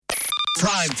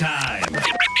Prime time.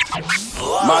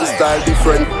 Man style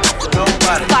different.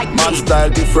 Man style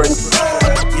different.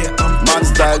 Man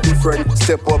style different.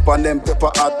 Step up on them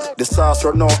pepper hot. The sauce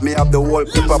run out, me have the whole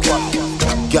pepper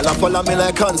pot. Girl a follow me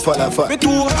like hands follow fat. Me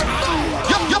too.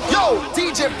 Yo,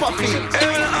 DJ Puffy.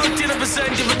 I'm 10%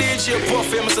 of a DJ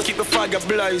Puffy. I must keep the fire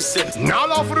blazing.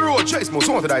 Now off for the road, Chase most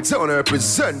wanted I tell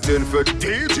representing for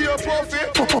DJ Puffy.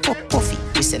 Puffy,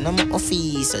 we say no more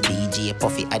office. So DJ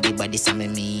Puffy, I the body some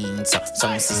mean. So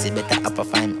some sissy better up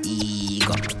of I'm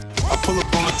ego. I pull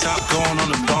up on the top, going on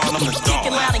the dawn. I'm the dawn.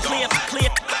 Kick it loud and clear.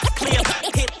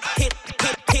 Hit.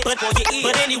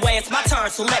 But anyway, it's my turn,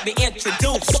 so let me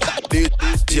introduce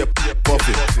DJ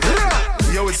Puffy.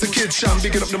 Yo, it's the Kid Sham,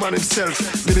 bigging up the man himself.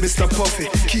 Mr. Puffy,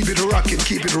 keep it rocking,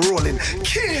 keep it rolling.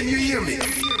 Can you hear me?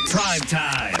 Prime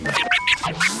time.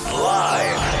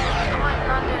 Live.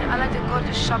 I like to go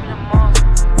to shop in the mall.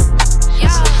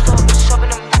 Yeah. Shop in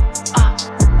the mall.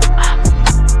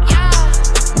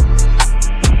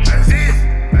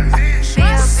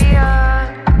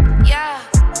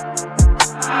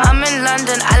 I'm in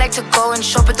London, I like to go and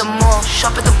shop at the mall.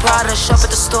 Shop at the Prada, shop at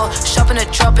the store. Shop in the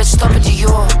drop it, stop at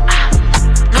Dior.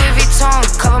 Louis Vuitton,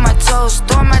 cover my toes.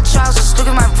 Throw on my trousers, look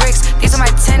at my bricks. These are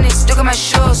my tennis, look at my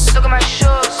shoes.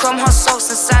 Chrome hot socks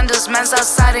and sandals. Man's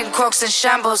outside in Crocs and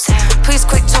shambles. Please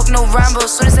quick talk, no ramble.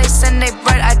 Soon as they send they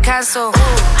bread, I cancel.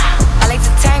 I like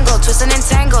to tangle, twist and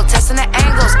entangle. Testing the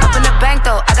angles, up in the bank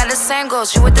though. I got the same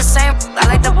goals, you with the same. I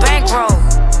like the bankroll.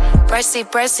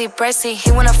 Pricey,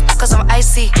 he wanna f cause I'm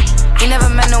icy. He never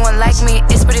met no one like me.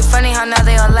 It's pretty funny how now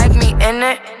they all like me,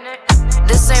 innit?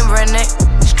 This ain't rented.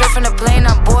 Straight from the plane,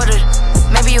 I boarded.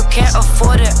 Maybe you can't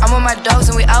afford it. I'm with my dogs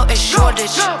and we out in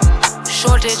Shoreditch.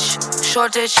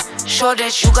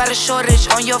 You got a shortage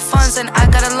on your funds and I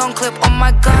got a long clip on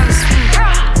my guns.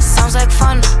 Sounds like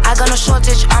fun, I got no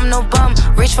shortage, I'm no bum.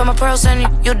 Reach for my pearls and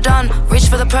you're done. Reach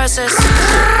for the purses.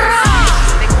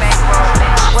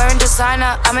 Wearing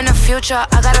designer, I'm in the future.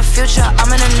 I got a future,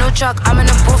 I'm in a new truck. I'm in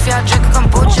a booth, yeah, drink a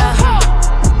kombucha.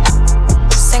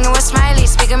 Singing with Smiley,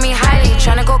 speaking me highly.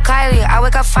 Tryna go Kylie, I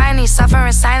wake up finally. Suffer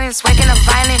in silence, waking up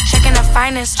violent. Checking the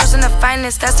finest, choosing the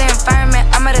finest. That's the environment,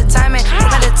 I'm at a timing.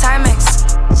 I'm at a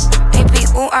Timex.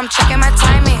 AP, ooh, I'm checking my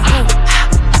timing.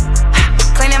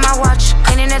 Cleaning my watch,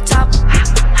 cleaning the top.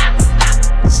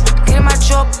 Getting my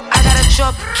job, I got a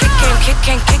job.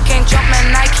 Kicking, drop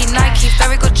man Nike.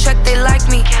 Very good check, they like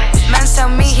me. Man tell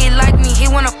me he like me, he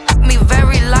wanna f me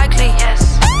very likely.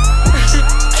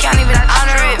 Can't even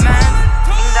honor it, man.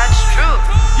 That's true.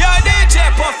 Yo, DJ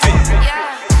Puffy.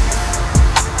 Yeah.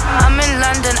 I'm in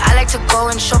London, I like to go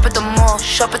and shop at the mall.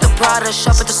 Shop at the Prada,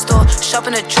 shop at the store. Shop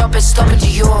in the drop it, stop at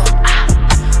Dior.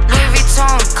 Louis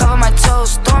Vuitton, cover my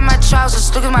toes. Throw on my trousers,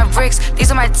 look at my bricks.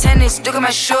 These are my tennis, look at my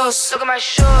shoes.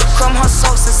 Chrome hot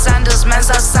socks and sandals. Man's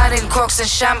outside in Crocs and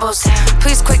shambles.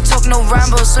 Please quick talk, no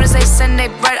ramble. Soon as they send they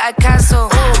bread, I cancel.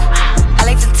 I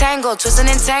like to tangle, twist and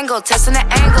entangle. Testing the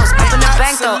angles, up in the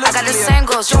bank though. I got the same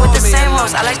goals, you with the same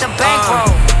hoes. I like the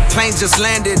bankroll. Plane just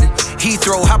landed,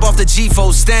 Heathrow, hop off the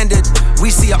G4 standard. We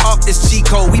see her up, it's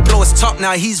Chico. We blow his top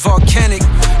now, he's volcanic.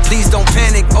 Please don't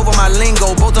panic over my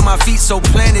lingo, both of my feet so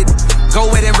planted. Go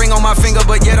with and ring on my finger,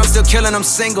 but yet I'm still killing them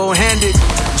single-handed.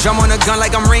 Drum on a gun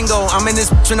like I'm Ringo. I'm in this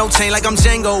with no chain like I'm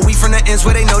Django. We from the ends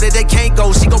where they know that they can't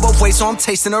go. She go both ways, so I'm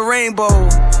tasting a rainbow.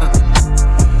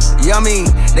 Yummy,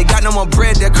 they got no more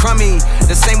bread, they're crummy.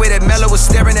 The same way that Mello was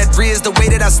staring at Riz, the way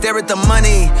that I stare at the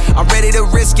money. I'm ready to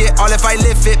risk it, all if I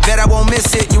lift it, bet I won't miss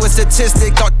it. You a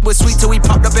statistic, thought it was sweet till we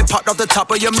popped up and popped off the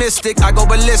top of your mystic. I go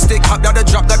ballistic, hopped out the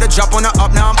drop, got the drop on the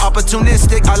up, now I'm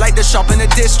opportunistic. I like to shop in the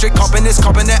district, copping this,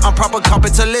 copping that, I'm proper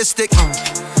capitalistic.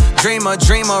 Dreamer,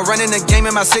 running the game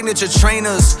in my signature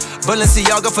trainers.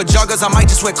 Balenciaga for joggers, I might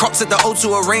just wear Crocs at the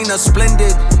O2 Arena,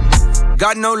 splendid.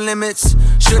 Got no limits,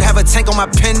 should have a tank on my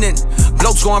pendant.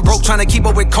 Blokes going broke trying to keep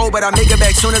up with cold, but I make it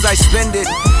back soon as I spend it.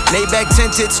 Maybach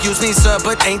tinted, excuse me sir,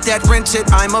 but ain't that rented?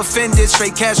 I'm offended,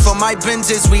 straight cash for my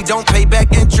Benzes. We don't pay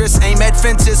back interest, aim at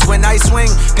fences when I swing.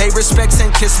 Pay respects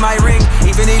and kiss my ring.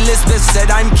 Even Elizabeth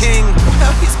said I'm king.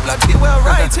 Well, he's bloody well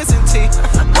right, isn't he?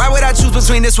 Why would I choose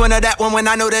between this one or that one when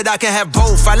I know that I can have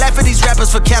both? I laugh at these rappers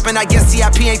for capping, I guess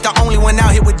CIP ain't the only one out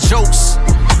here with jokes.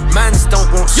 Mans don't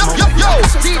want smoke. Yo,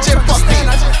 DJ Puffy.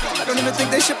 I don't even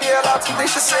think they should be allowed to. They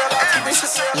should say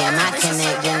Yeah, my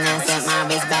connection, I sent my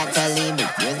wrist back to leave it.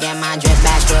 Just get my drip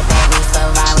back, drip baby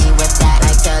Ferrari with that.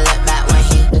 Like to look back when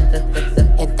he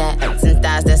hit that. Since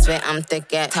that's the sweat I'm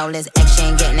thick at. Told his ex she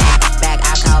ain't getting that back.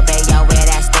 I call Bayo where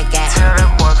that stick at. tell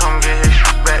that boy come get his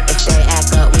shit back. If they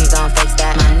act up, we gon' fix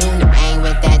that. My new ain't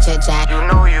with that chit chat. You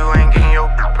know you ain't getting your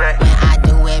back. When I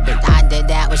do it, bitch, I did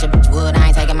that. Wish a bitch would, I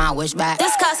ain't taking my wish back.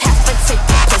 This cost half a ticket,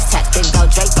 plus tax, then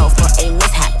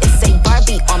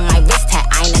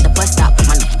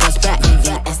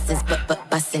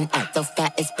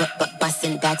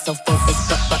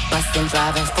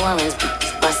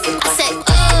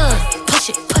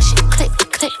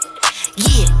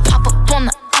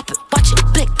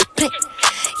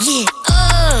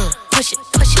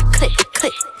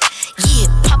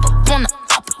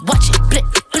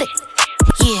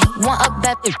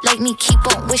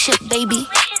baby.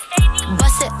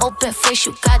 Bust it open first,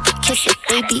 you got to kiss it,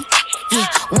 baby. Yeah,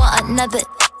 want another,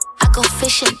 I go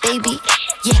fishing, baby.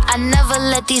 Yeah, I never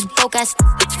let these broke ass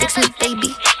fix me,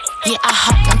 baby. Yeah, I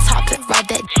hop on top and ride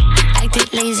that,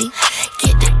 acted lazy.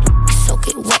 Get it, soak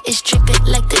it wet, it's dripping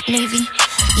like the Navy.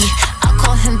 Yeah, I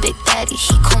call him Big Daddy,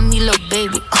 he call me Lil'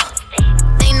 Baby.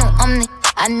 They know I'm the,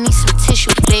 I need some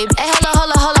tissue, baby. Hey,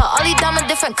 holla, all these diamonds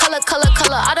different color.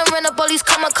 I done ran up all these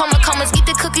commas. Eat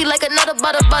the cookie like another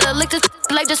butter. Lick this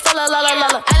like just fella, la.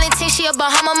 I didn't think she a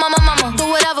Bahama, mama. Do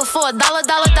whatever for $1.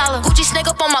 Gucci snake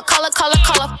up on my collar.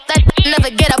 That never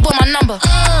get up on my number.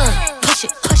 Push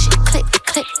it, click.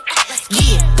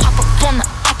 Yeah, pop up on the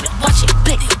up and watch it,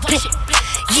 blick.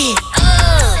 Yeah,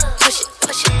 push it,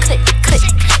 click.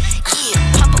 Yeah,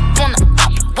 pop up on the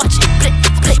up and watch it, blick.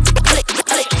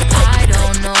 I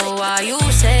don't know why you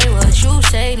say what you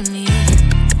say to me.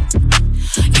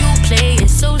 You play it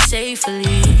so safely,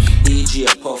 DJ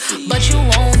Puffy. but you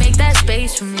won't make that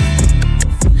space for me.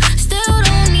 Still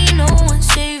don't need no one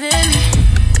saving me.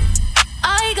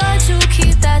 I got to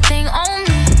keep that thing on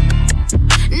me.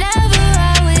 Never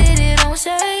ride with it on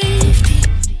safety.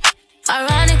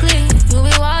 Ironically, you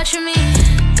be watching me,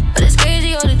 but it's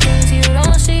crazy all the things you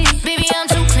don't see. Baby, I'm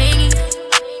too clingy.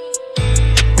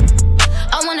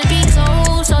 I wanna be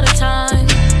close all the time.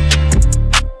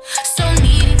 So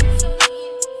needy.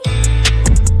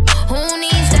 Who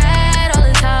needs that all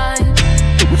the time?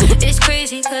 It's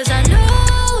crazy cause I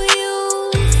know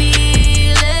you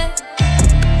feel it.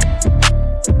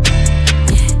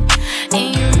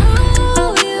 And you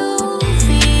know you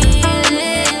feel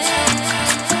it.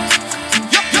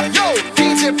 Yo,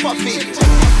 DJ Puffy.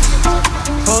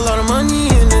 Whole lot of money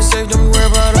in the safe, don't worry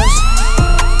about us.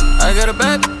 I got a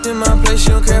bad in my place, she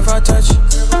don't care if I touch it.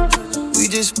 We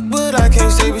just, but I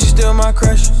can't stay, but she still my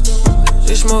crush.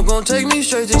 This smoke gon' take me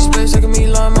straight to space like a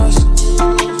Elon Musk.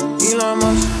 Like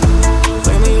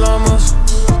a Elon Musk.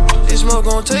 This smoke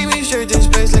gon' take me straight to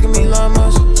space like a Elon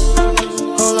Musk.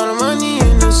 Whole lot of money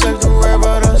in the safe, don't worry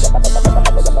about us.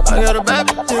 I got a bad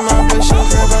in my place, she don't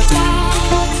care about that.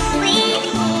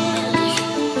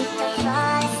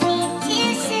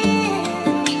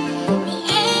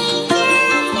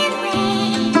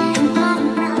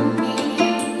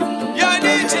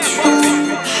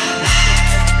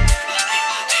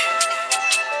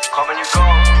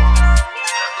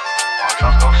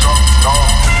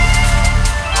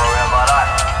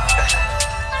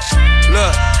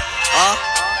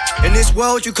 In this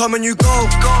world you come and you go.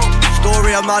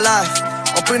 Story of my life.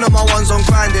 I've been on my ones on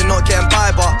grinding, not getting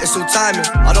by, but it's all timing.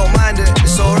 I don't mind it,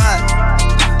 it's alright.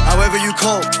 However you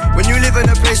cope. When you live in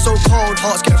a place so cold,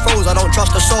 hearts get froze, I don't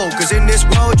trust a soul. Cause in this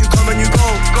world you come and you go.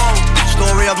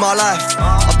 Story of my life.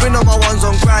 I've been on my ones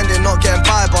on grinding, not getting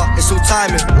by, but it's all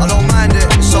timing. I don't mind it,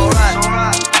 it's alright.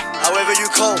 However you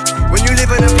cope. When you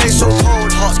live in a place so cold,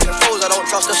 hearts get froze, I don't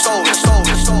trust a soul.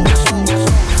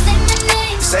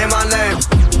 Say my name.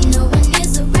 No one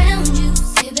is around you.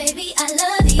 Say, baby, I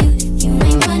love you. If you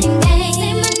ain't running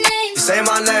game, say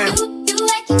my name. Say my name. You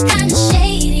acting kinda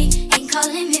shady. Ain't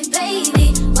calling me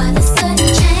baby. Why the sudden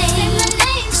change?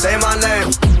 Say my name. Say my name.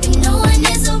 No one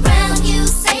is around you.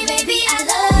 Say, baby, I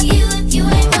love you. If you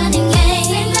ain't running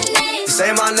game,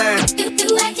 say my name.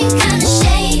 You acting kinda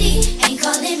shady. Ain't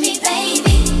calling me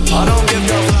baby. I don't give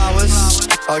you flowers.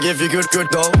 I'll give you good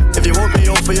though. If you want me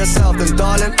all for yourself, then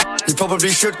darling, you probably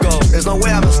should go. There's no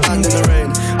way I'ma stand in the rain.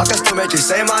 I can still make you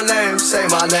say my name, say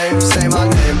my name, say my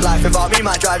name. Life without me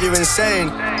might drive you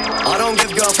insane. I don't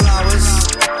give girl flowers.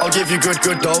 I'll give you good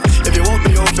though. If you want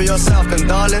me all for yourself, then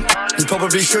darling, you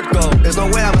probably should go. There's no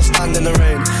way I'ma stand in the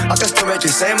rain. I can still make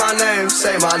you say my name,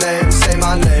 say my name, say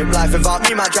my name. Life without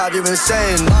me might drive you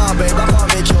insane. Nah, babe, I can't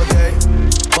make your day,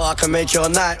 but I can make your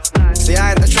night. See,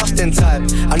 I ain't the trusting type,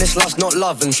 and it's love's not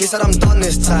love. And she said I'm done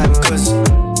this time, cause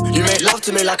you make love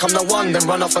to me like I'm the one, then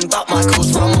run off and duck my calls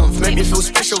for a month. Make me feel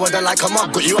special, but then like a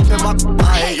mug. Got you up in my,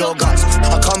 I hate your guts.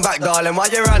 I come back, darling, why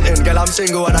you ranting? Girl, I'm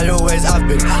single and I always have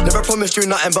been. Never promised you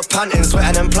nothing but panting,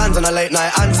 sweating and plans on a late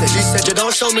night antic. She said you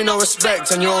don't show me no respect,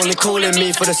 and you're only calling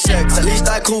me for the sex. At least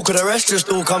I cool, cause the rest just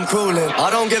all come crawling. I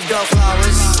don't give girl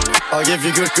flowers, I'll give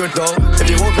you good though. If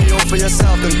you want me all for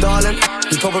yourself, then darling,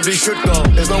 you probably should go.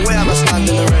 There's no way I'ma stand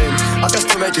in the rain. I can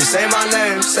still make you say my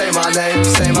name, say my name,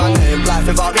 say my name. Life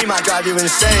without me might drive you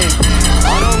insane.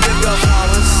 I don't give you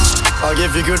flowers, I'll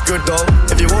give you good though.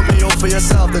 If you want me all for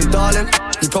yourself, then darling,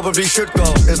 you probably should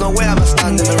go. There's no way I'ma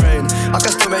stand in the rain. I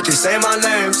can still make you say my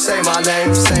name, say my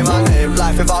name, say my name.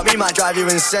 Life without me might drive you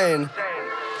insane.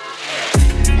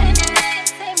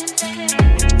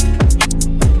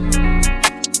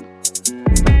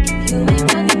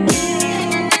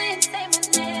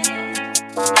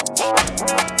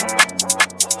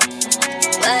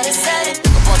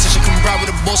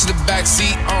 boss in the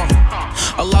backseat.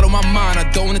 A lot on my mind,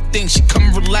 I don't wanna think. She come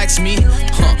and relax me.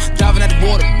 Diving at the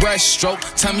water, breaststroke.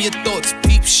 Tell me your thoughts,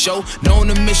 peep show. Knowing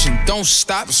the mission, don't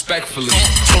stop. Respectfully.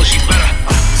 So she better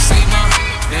say my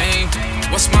name.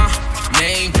 What's my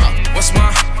name? What's my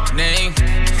name?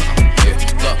 Yeah,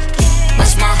 look.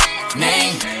 What's my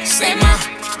name? Say my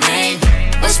name.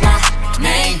 What's my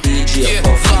name? Yeah,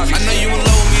 I know you in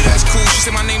love with me, that's cool. She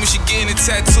said my name and she getting a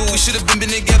tattoo. We should've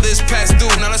been together, it's past due.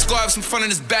 Now let's go have some fun in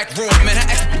this back room. Man, her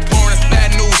ex be boring, that's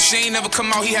bad news. She ain't never come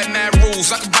out, he had mad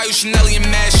rules. I could buy you Chanel and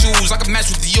mad shoes. I could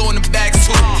match with Dior in the bags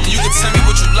too. You can tell me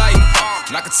what you like,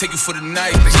 and I could take you for the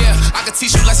night. Yeah, I could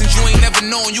teach you lessons you ain't never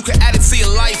known. You could add it to your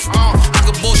life. I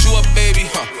could boss you up, baby.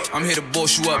 I'm here to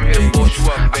boss you up, baby.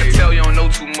 I can tell you don't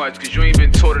know too much, cause you ain't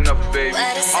been taught enough, baby.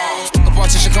 The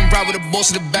partition come ride with the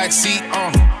boss in the backseat.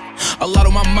 A lot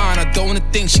on my mind, I don't wanna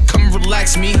think. She come and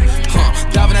relax me.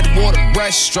 Diving at the water,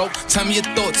 breaststroke. Tell me your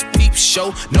thoughts, peep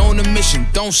show. Knowing the mission,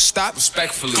 don't stop.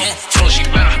 Respectfully. So she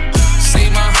better say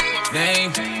my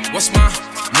name. What's my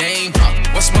name?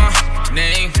 What's my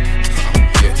name?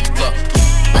 Yeah, look.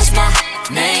 What's my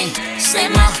name? Say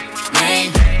my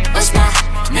name. What's my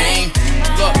name?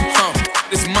 Look,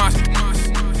 this is my.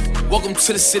 Welcome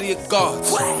to the city of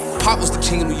gods. Pop was the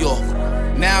king of New York.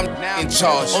 Now I'm in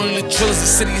charge. Only the drillers, the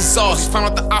city is ours. Find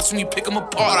out the odds when we pick them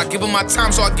apart. I give them my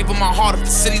time, so I give them my heart. If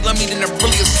the city love me, then they're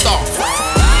really a star.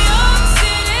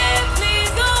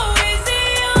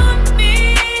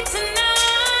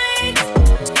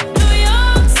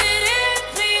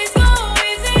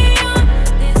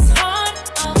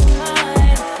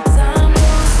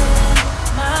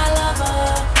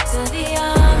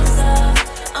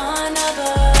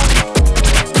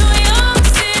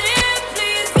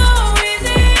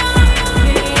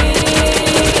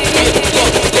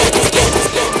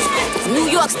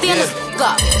 Stand the f***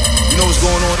 up. You know what's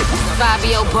going on?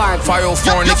 5-year-old Barbie.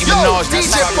 504 Nicki Minaj.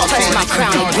 That's Touch my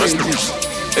crown and breathe.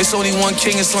 It's only one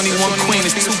king, it's only one queen.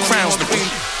 It's two crowns.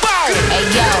 Hey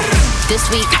yo, this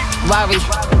week, Rari.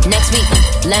 Next week,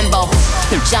 Limbo.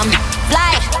 Jump,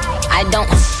 fly. I don't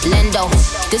lendo.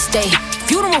 This day,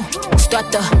 funeral.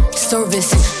 Start the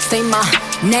service. Say my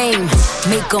name.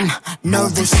 Make them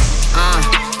nervous.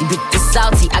 You be the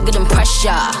salty, I get them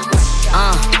pressure.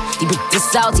 You be the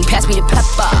salty, pass me the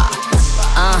pepper.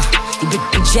 You be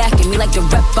the jacking me like the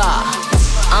rapper.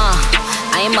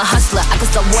 I am a hustler, I can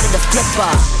sell water to flipper.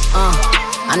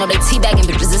 I know they teabagging,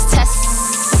 bitches is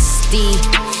testy.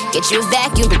 Get you a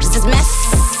vacuum, bitches is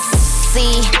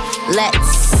messy. Let's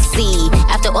see.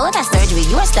 After all of that surgery,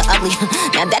 you are still ugly.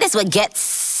 Now that is what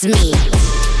gets me.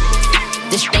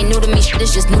 This shit ain't new to me,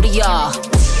 this just new to y'all.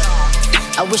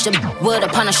 I wish a would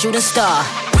upon a shooting star.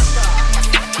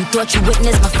 You thought you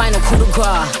witnessed my final coup de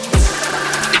grace.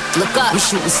 Look up, we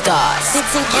shooting stars.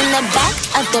 Sitting in the back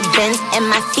of the Benz and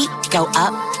my feet go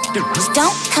up.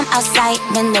 Don't come outside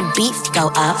when the beats go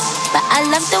up. But I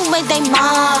love the way they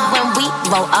mob when we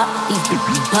roll up.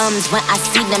 These bums, when I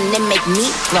see them, they make me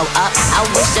grow up. I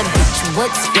wish a bitch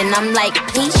would spin, I'm like,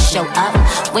 please show up.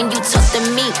 When you talk to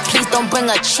me, please don't bring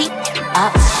a cheek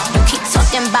up. You keep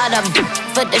talking about a bitch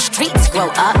for the streets grow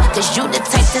up. Cause you the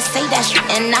type to say that shit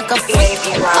and knock a freak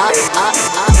up.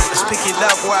 Let's pick it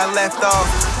up where I left off.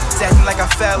 Acting like I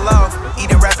fell off.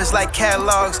 Eating rappers like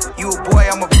catalogs. You a boy,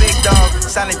 I'm a big dog.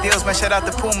 Signing deals, man, shout out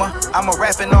to Puma. I'm a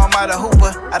rapper, no, I'm out of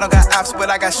hooper. I don't got ops, but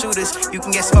I got shooters. You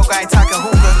can get smoke, I ain't talking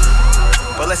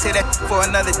hookah. But let's hit that for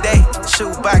another day.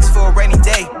 Shoe box for a rainy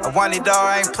day. I want it all,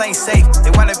 I ain't playing safe. They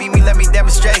wanna be me, let me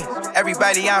demonstrate.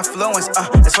 Everybody I influence,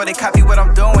 that's why they copy what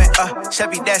I'm doing.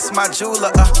 Chevy, that's my jeweler.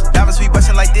 Diamonds be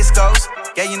bustin' like discos.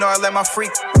 Yeah, you know I let my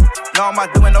freak. No, I'm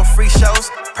not doing no free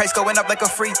shows. Price going up like a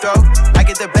free throw. I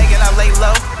get the bag and I lay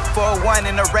low. 401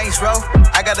 in the Range Rover.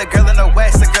 I got a girl in the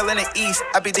west, a girl in the east.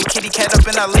 I beat the kitty cat up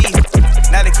and I leave.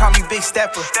 Now they call me Big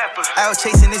Stepper. I was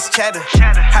chasing this cheddar.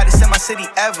 Hottest in my city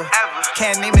ever.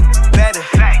 Can't name it better.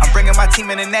 I'm bringing my team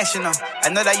international.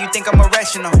 I know that you think I'm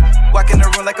irrational. Walk in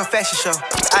the room like a fashion show.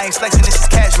 I ain't flexing, this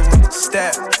is casual.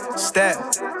 Step, step.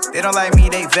 They don't like me,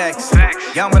 they vex.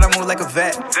 Young, but I move like a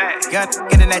vet. Young,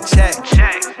 getting that check.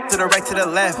 To the right, to the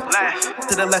left.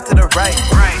 To the left, to the right.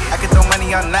 I can throw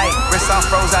money all night. Wrist on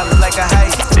froze, I look like a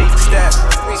height. Step,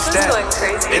 step.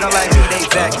 They don't like me, they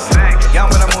vex. Young,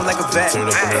 but I move like a vet.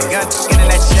 Young, getting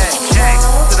that check.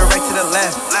 To the right, to the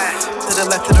left. To the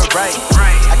left, to the right.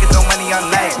 I can throw money all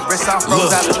night. Wrist on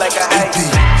froze, I look like a height.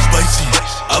 Spicy,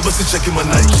 I wasn't checking my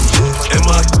Nike. And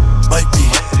my might be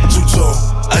two-tone,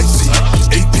 icy.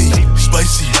 AP,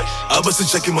 spicy, I wasn't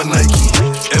checking my Nike.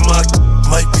 And my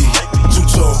might be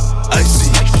two-tone,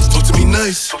 icy. Talk to me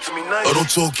nice, or don't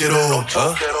talk at all,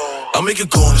 huh? I make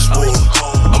it call on the sport.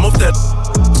 I'm off that.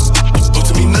 Talk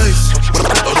to me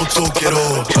so quiero.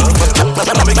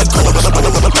 Make it cold.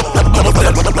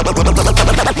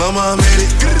 Mama made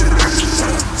it.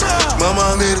 Mama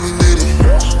made it, we made it.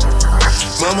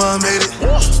 Mama made it.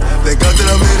 Thank God that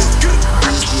I made it.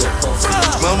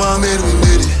 Mama made it, we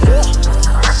made it.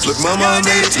 Look, mama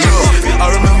made it. Yo,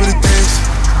 I remember the days.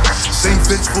 Same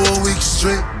bitch for a week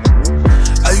straight.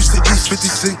 I used to eat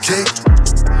 50-cent cake.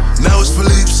 Now it's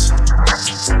Philippe's.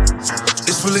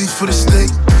 It's Philippe for the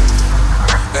steak.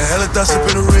 And hella dots up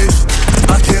in the rave.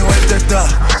 I can't wipe that dot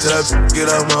till I get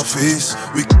out my face.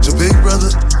 We get your big brother,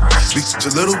 we get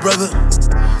your little brother.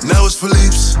 Now it's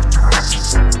Philippe's.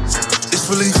 It's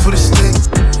Philippe for the steak.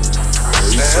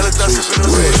 And hella dots up in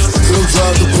the rave. He'll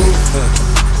drive the boat.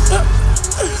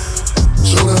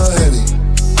 Show her Henny.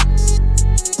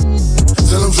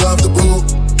 Tell him drive the boat.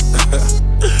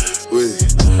 Wait,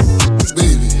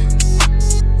 baby.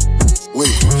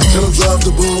 Wait, tell him drive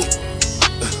the boat.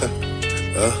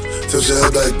 Tilt your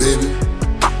head back, baby.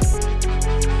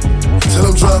 Tell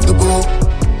him drive the boat.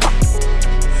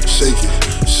 Shake it,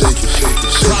 shake it, shake it,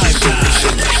 shake it, shake it,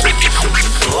 shake it, shake it, shake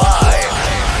it. Live.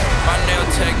 My nail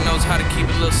tech knows how to keep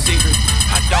a little secret.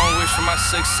 I don't wish for my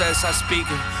success, I speak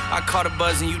it. I caught a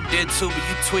buzz and you did too, but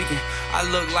you tweaking. I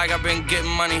look like I've been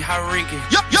getting money, how reeking.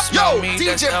 Yo, me,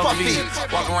 DJ that's Puffy.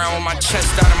 Walk around with my chest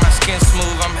out and my skin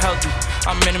smooth, I'm healthy.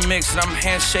 I'm in a mix and I'm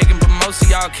handshaking, but most of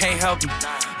y'all can't help me.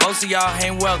 Most of y'all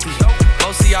ain't wealthy.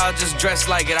 Most of y'all just dress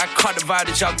like it. I caught the vibe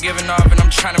that y'all giving off, and I'm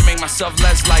trying to make myself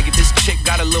less like it. This chick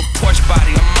got a little Porsche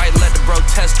body. I might let the bro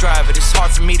test drive it. It's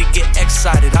hard for me to get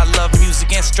excited. I love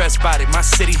music and stress about it. My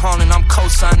city haunting, I'm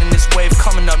co-signing this wave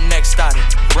coming up next out it.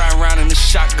 Riding around in the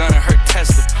shotgun and her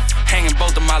Tesla. Hanging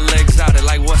both of my legs out it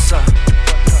like what's up?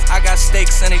 I got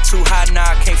stakes and they too high now,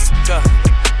 I can't fuck up.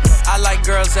 I like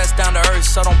girls that's down to earth,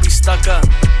 so don't be stuck up.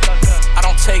 I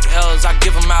don't take L's, I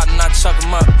give them out and I chuck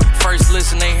them up. First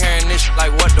listen, they hearing this shit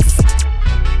like what the f.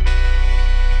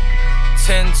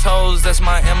 10 toes, that's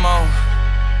my MO.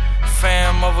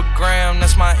 Fam over gram,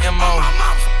 that's my MO.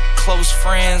 Close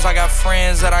friends, I got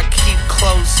friends that I keep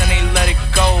close and they let it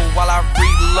go while I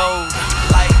reload.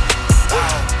 Like,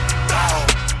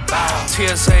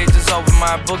 TSA just opened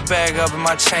my book bag up and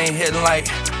my chain hitting like.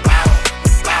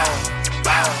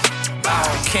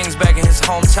 King's back in his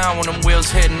hometown when them wheels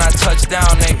hit and I touch down,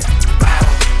 nigga.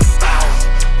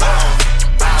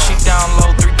 She down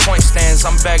low, 3-point stands.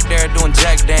 I'm back there doing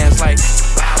jack dance like.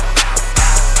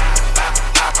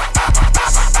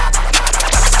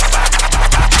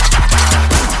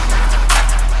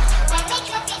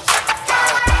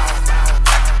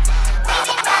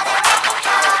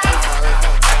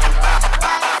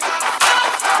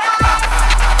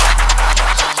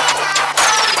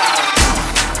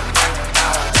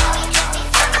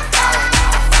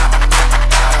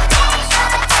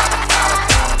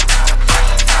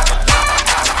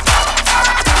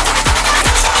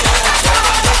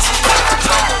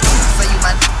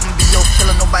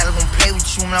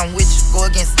 I'm with you, go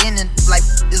against any like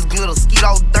this glitter. Skeet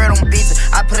all dirt on bitches.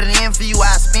 I put it in for you,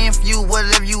 I spin for you.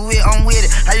 Whatever you with, I'm with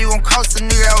it. How you gon' cost a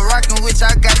nigga out rockin' with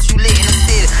you? I got you lit in the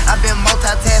city. I been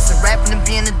multitasking, rapping and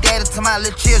being the daddy to my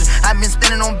little children. I been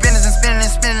spinning on business and spinning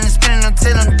and spinning and spinning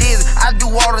until I'm dizzy. I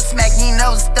do all the smack, you ain't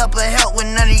never step or help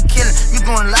with none of you killin'. You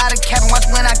doing a lot of capping, watch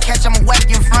when I catch, I'ma whack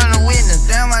you in front of the witness.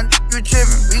 Damn, my you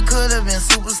trippin'. We could've been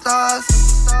superstars.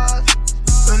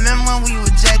 Remember when we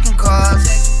were jacking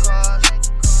cars?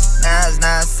 Now it's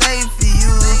not safe for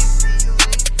you.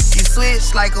 You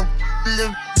switch like a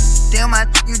little. Damn,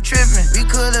 you trippin'. We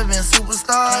could've been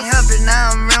superstars. Can't help it, now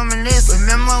I'm reminiscing.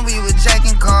 Remember when we were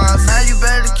jacking cars? Now you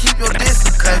better keep your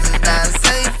distance, cause it's not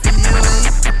safe for you.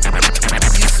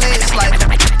 You switch like a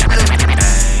little.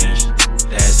 Gang,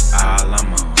 that's all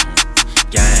I'm on.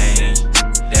 Gang,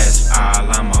 that's all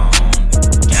I'm on.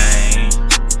 Gang,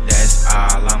 that's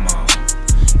all I'm on.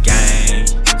 Gang,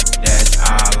 that's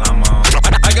all I'm on.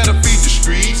 I gotta feed the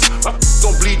streets, my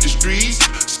gon' bleed the streets.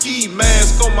 Ski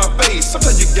mask on my face,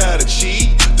 sometimes you gotta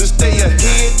cheat to stay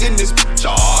ahead in this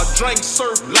jar. Drink,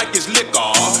 surf like it's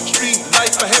liquor. Street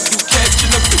life, I have you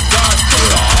catching up to God.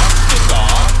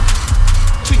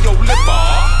 To your lipper,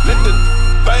 let the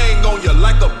bang on you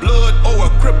like a blood or a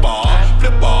cripper.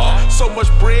 Flipper, so much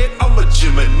bread, I'm a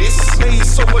gymnast. Made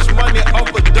so much money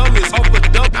off of dummies,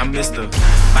 I'm Mr.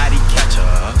 Body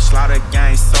Catcher, Slaughter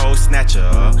Gang Soul Snatcher.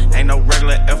 Ain't no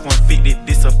regular F-150,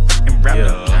 this a f***ing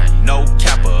rapper. No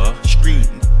capper, street,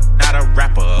 not a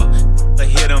rapper. I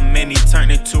hit him and he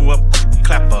turned into a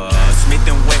clapper. Smith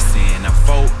 & Wesson, a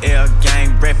 4L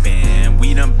gang reppin'.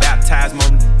 We done baptized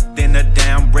more than a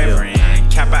damn reverend.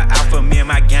 Kappa Alpha, me and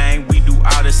my gang, we do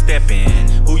all the steppin'.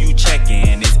 Who you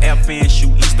checkin'? It's FN,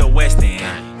 shoot east or west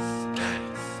end.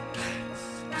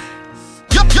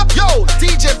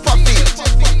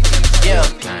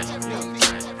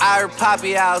 heard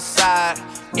Poppy outside.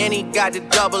 And he got the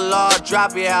double R,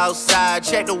 drop it outside.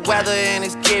 Check the weather and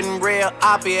it's getting real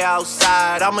oppy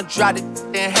outside. I'ma drop it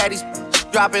and have these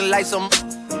dropping like some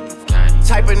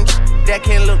type of that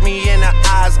can't look me in the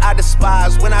eyes. I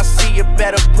despise when I see you,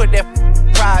 better put that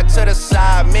pride to the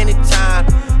side. Many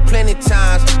times, plenty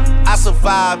times, I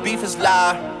survive. Beef is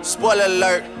live, spoiler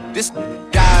alert, this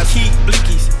dies. Keep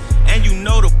blickies, and you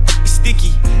know the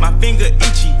sticky. My finger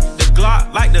itchy, the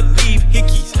Glock like to leave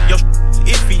hickeys. Your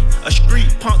iffy, a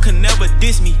street punk can never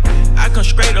diss me. I come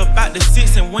straight up out the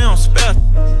 6 and we don't spell.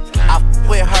 I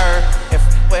with her and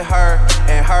with her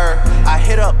and her. I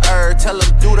hit up tell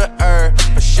him do the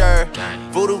for sure.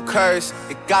 Voodoo curse,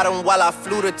 it got him while I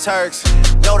flew the Turks.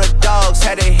 Know the dogs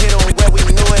had to hit him where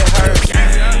we knew it hurt.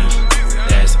 Gang,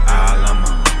 that's all I'm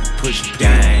on. Push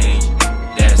gang,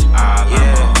 that's all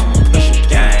I'm on. Push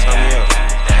gang,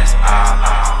 that's all I'm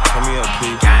on. Turn me up, P.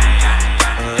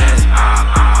 That's all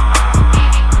I'm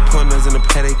on. Pointers in the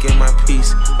paddock, get my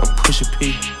piece. I'm push a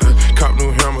P. Cop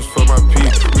new hammers for my P.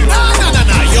 Nah,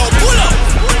 yo, pull up.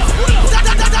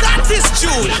 That is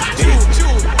June.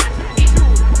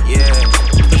 Yeah,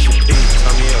 push a P.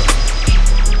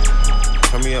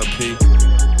 Turn me up, P.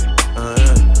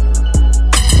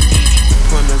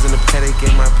 Pointers in the paddock,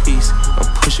 get my piece. I'm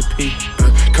push a P.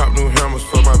 Cop new hammers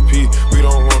for my P. We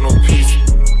don't want no peace.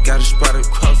 Got a spot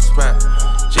across the spot,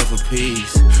 just for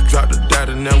peace. Drop the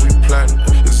data, now we plotting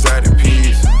exotic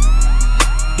peas.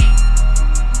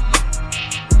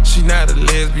 She not a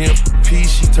lesbian, P,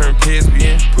 she turned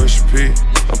lesbian. Push a P.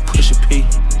 I'm push a P.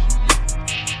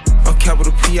 On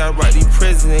capital P, I write the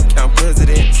president, count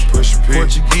presidents. Push a P.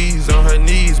 Portuguese on her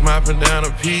knees, mopping down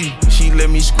a P. She let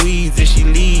me squeeze and she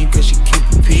leave, cause she keep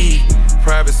a P.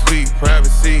 Private suite,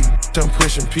 privacy, I'm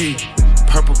pushing P.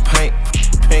 Purple paint,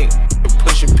 pink, I'm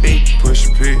pushing P. Push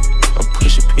a P. I'm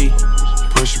push a P.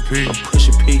 Push a P. I'm push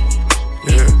a P.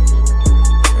 Yeah.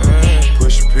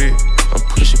 Push a P. I'm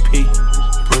push a P.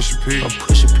 Push a P. I'm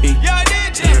push a P. Yo,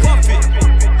 DJ Buffy.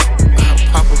 I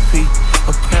pop a P.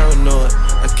 I'm paranoid.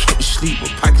 I can't sleep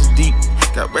with pockets deep.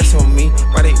 Got rest on me.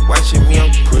 Why they watching me?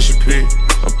 I'm push a P.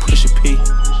 I'm push a P.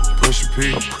 Push a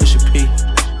P. I'm push a P.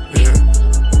 Yeah.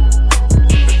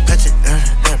 Touch it,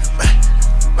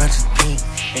 bunch of P.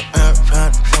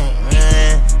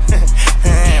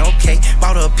 Okay,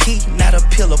 bought a P, not a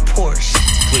pill of Porsche.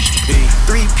 Push a P.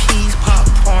 3 P's,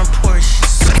 popcorn, Porsche.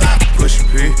 Push a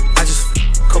P. I just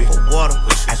cup of water.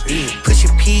 I did. Push a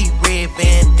P, red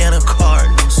bandana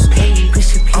Cardinals.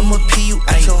 Push a P. I'm a P, you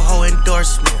at your whole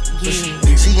endorsement. Yeah.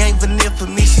 She ain't vanilla for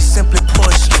me, she simply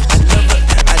portion.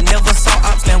 I never saw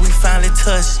ops, now we finally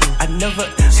touched.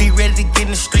 She ready to get in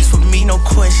the streets with me, no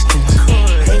question.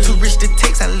 Too rich to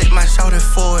text, I let my shoulder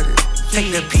forward it.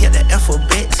 Take the P at the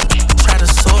alphabet, try to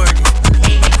sort it.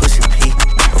 I'm pushing P.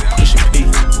 I'm pushing P.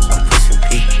 I'm pushing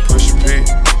P. Push a P.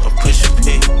 I'm pushing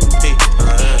P.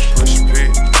 Push a P.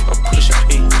 I'm pushing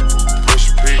P. Push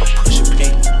a P. I'm pushing P.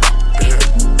 Yeah.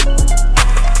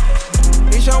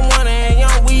 Bitch, I'm one and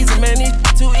young Weezy, man, this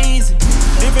too easy.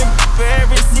 Different for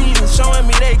every season, showing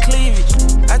me they cleavage.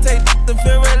 I take the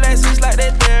feel relaxed, just like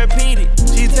that therapeutic.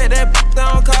 She take that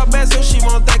down, call back, so she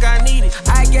won't think I need it.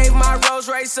 I gave my Rolls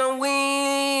Royce some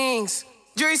wings.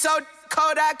 Jury so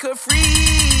cold I could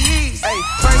freeze. Hey,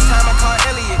 first time I called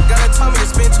Elliot, Gunna told me to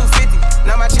spend $250.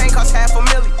 Now my chain costs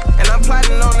 $500,000, and I'm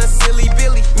plotting on a silly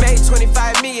Billy. Made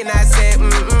 $25 million, I said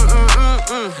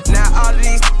Now all of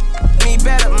these me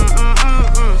better,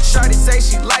 Shorty say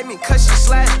she like me, cause she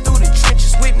sliding through the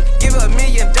trenches with me. Give her $1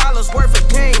 million worth of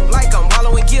game, like I'm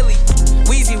wallowing Gilly.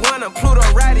 Weezy wanna Pluto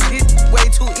ride it, this way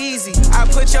too easy. I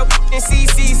put your in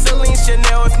CC, Celine,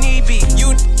 Chanel if need be.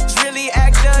 You really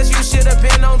actors, you should've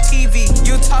been on TV.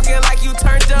 You talking like you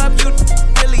turned up, you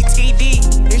really TD.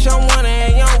 It's your one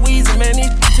and young Weezy, man,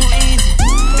 this too easy.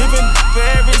 Different for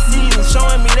every season,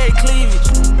 showing me they cleavage.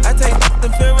 I take the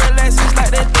feel relaxed, just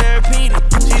like that therapeutic.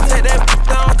 She take that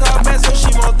down, call back, so she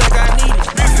won't think I need it.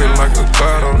 I feel like a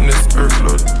god on this earth,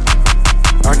 look.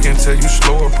 I can tell you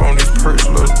slow up on these perks,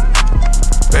 look.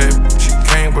 Bad she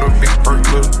came with a big perk,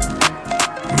 look.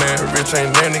 Man, rich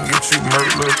ain't nothing to get you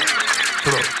murked, look.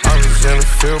 I was in the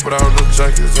field, but all the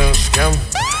junkies in a scammer.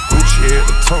 Gucci had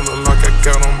the total like I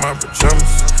got on my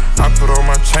pajamas. I put on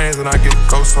my chains and I get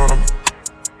ghosts on them.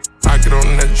 I get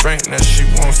on that drink, now she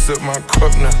won't sip my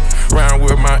cup now. Round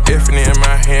with my Effing in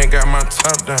my hand, got my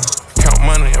top down. Count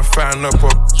money and find up a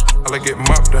I like get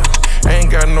mopped up. I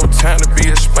ain't got no time to be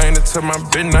explaining to my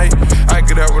midnight. I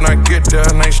get out when I get there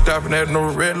and ain't stopping at no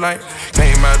red light.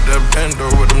 Came out the bando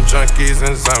with them junkies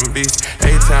and zombies.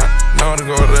 A-time, known to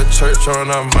go to the church on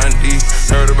a Monday.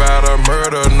 Heard about a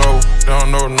murder, no,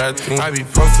 don't know nothing. I be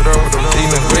posted over them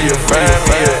demons where you find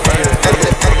me.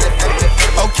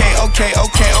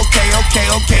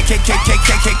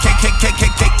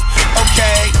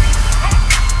 Okay.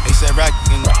 They said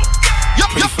rockin'.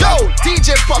 Yo,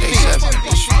 DJ Puppy.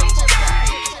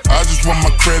 I just want my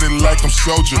credit like I'm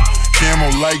Soldier. Camo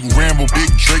like Rambo,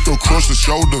 big Draco across the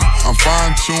shoulder. I'm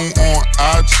fine-tuned on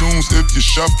iTunes if you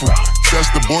shuffle.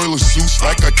 Test the boiler suits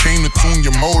like I came to tune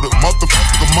your motor.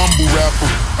 Motherfucker mumble rapper,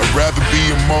 I'd rather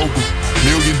be a mogul. $1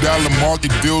 million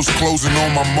market deals closing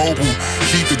on my mobile.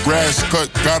 Keep the grass cut,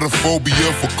 got a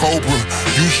phobia for Cobra.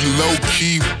 Usually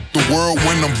low-key, the world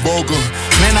when I'm vulgar.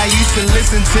 Man, I used to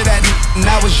listen to that when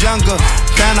I was younger.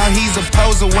 Found out he's a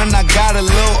poser when I got a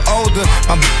little older.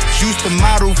 My bitch used to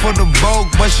model for the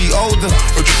Vogue, but she older.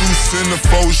 A true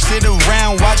centerfold. Sit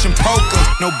around watching poker.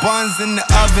 No buns in the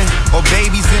oven or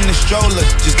babies in the stroller.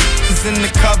 Just in the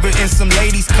cupboard and some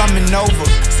ladies coming over.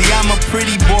 See, I'm a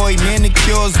pretty boy,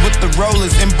 manicures with the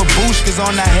rollers and babushkas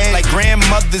on the head like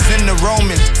grandmothers in the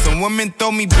Romans. Some women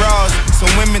throw me bras, some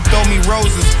women throw me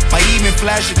roses. Might even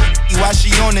flash it while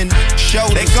she on the show.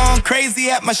 They gone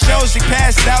crazy at my show. She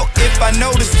passed out if I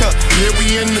noticed her. Yeah,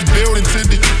 we in the building till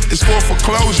it's for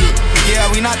foreclosure. Yeah,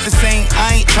 we not the same.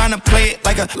 I ain't tryna play it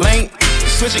like a lame.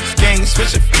 Switch a gang,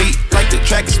 switch a beat like the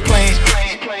track is playing.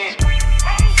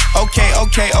 Okay.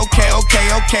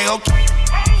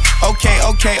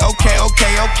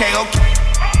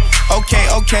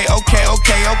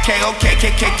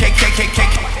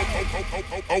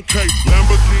 Okay,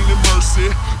 Lamborghini Mercy.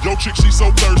 Yo, chick, she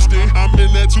so thirsty. I'm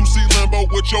in that 2C Lambo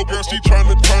with your girl, she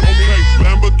tryna turn. Okay,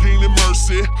 Lamborghini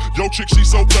Mercy. Yo, chick, she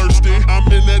so thirsty. I'm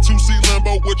in that 2C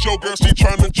Lambo with your girl, she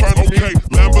tryna turn. Okay,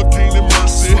 Lamborghini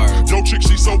Mercy. Yo, chick,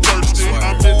 she so thirsty.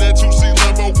 I'm in that 2C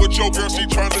Lambo with your girl, she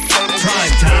tryna turn.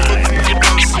 Lamborghini Mercy. Yo,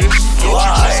 chick, she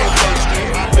so thirsty.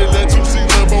 I'm in that 2C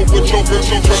Lambo with your girl,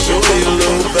 she tryna turn. Show me your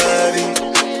little body.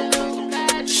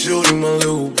 Shorty, my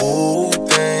little boo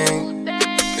thing.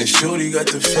 And Shorty got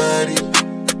the fatty.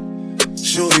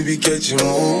 Shorty be catching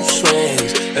mood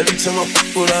swings. Every time I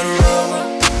pull out a rubber,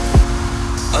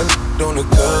 I on the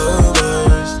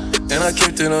covers. And I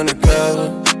kept it on the cover,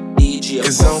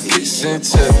 cause I don't kiss and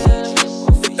tell.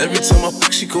 Every time I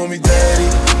fuck, she call me daddy.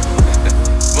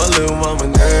 My little mama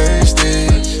nasty.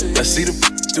 I see the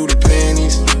through the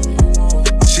panties.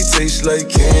 She tastes like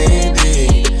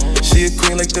candy. She a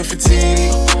queen like the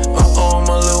Fatini.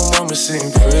 My little mama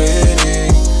sitting pretty.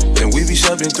 And we be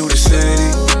shopping through the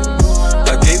city.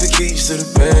 I gave the keys to the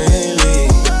Bentley.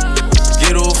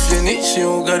 Get off your knees, you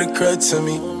don't gotta cry to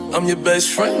me. I'm your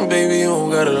best friend, baby, you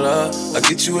don't gotta lie. I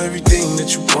get you everything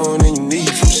that you want and you need.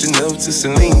 From Chanel to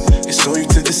Celine, it's on you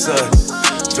to decide.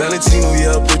 Valentino,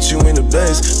 yeah, I'll put you in the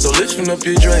best. So lifting up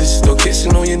your dress, start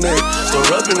kissing on your neck, start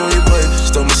rubbing on your butt,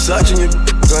 start massaging your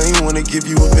I ain't wanna give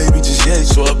you a baby just yet,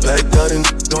 so I backed out and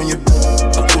on your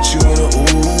I put you in an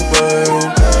Uber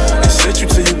and sent you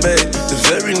to your bed. The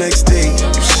very next day,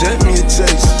 you sent me a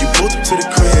text. You pulled up to the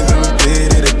crib and we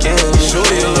did it again.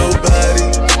 Shorty a little body,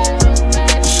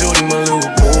 Shorty my little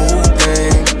boo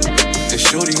thing, and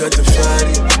Shorty got the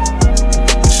fatty.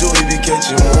 Shorty be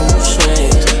catching mood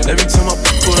swings. Every time I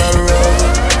pull out a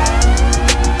rubber,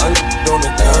 I on the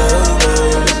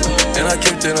covers, and I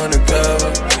kept it on the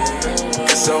cover.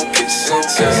 So kiss and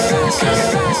tell.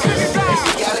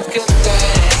 You got a good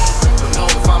thing. Don't know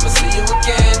if I'ma see you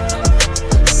again,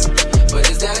 but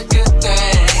is that a good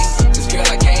thing? Cause girl,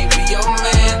 I can't be your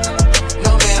man.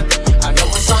 No man, I know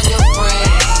it's on your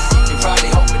brain. You probably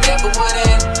hope it never would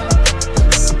end.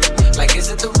 Like,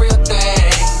 is it the real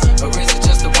thing? Or is it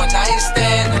just a one night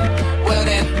stand? Well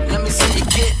then, let me see you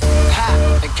get high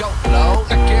and go low.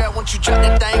 Now girl, won't you drop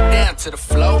that thing down to the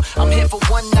flow? I'm here for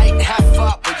one night and have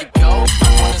fun. Where you go?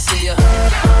 See ya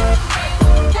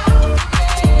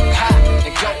high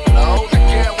and go low. Now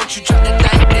girl, won't you drop that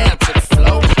thing down to the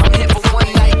flow? I'm here for one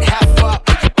night and have fun.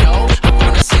 Where you go? I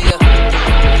wanna see ya.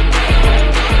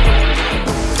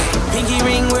 Pinky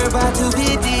ring, we're about to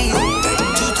be deep.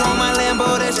 Two-tone my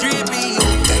Lambo, that's drippy.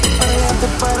 But at the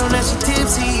bottom, that she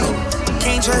tipsy.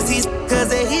 Can't trust these cause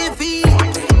they hippie.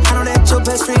 I know that your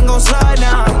best friend gon' slide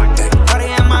now. Party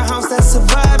at my house, that's a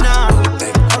vibe now.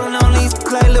 All on these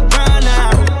like LeBron now.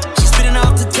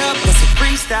 Off the top, that's a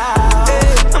freestyle.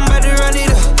 Hey, I'm about to run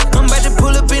it up. I'm about to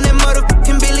pull up in that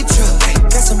motherfucking Billy truck. Hey,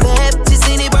 got some bad bitches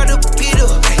in it, about to pick it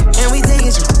up. Hey, and we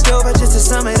taking you over just to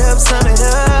sum it up.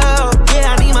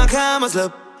 Yeah, I need my commas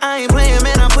up.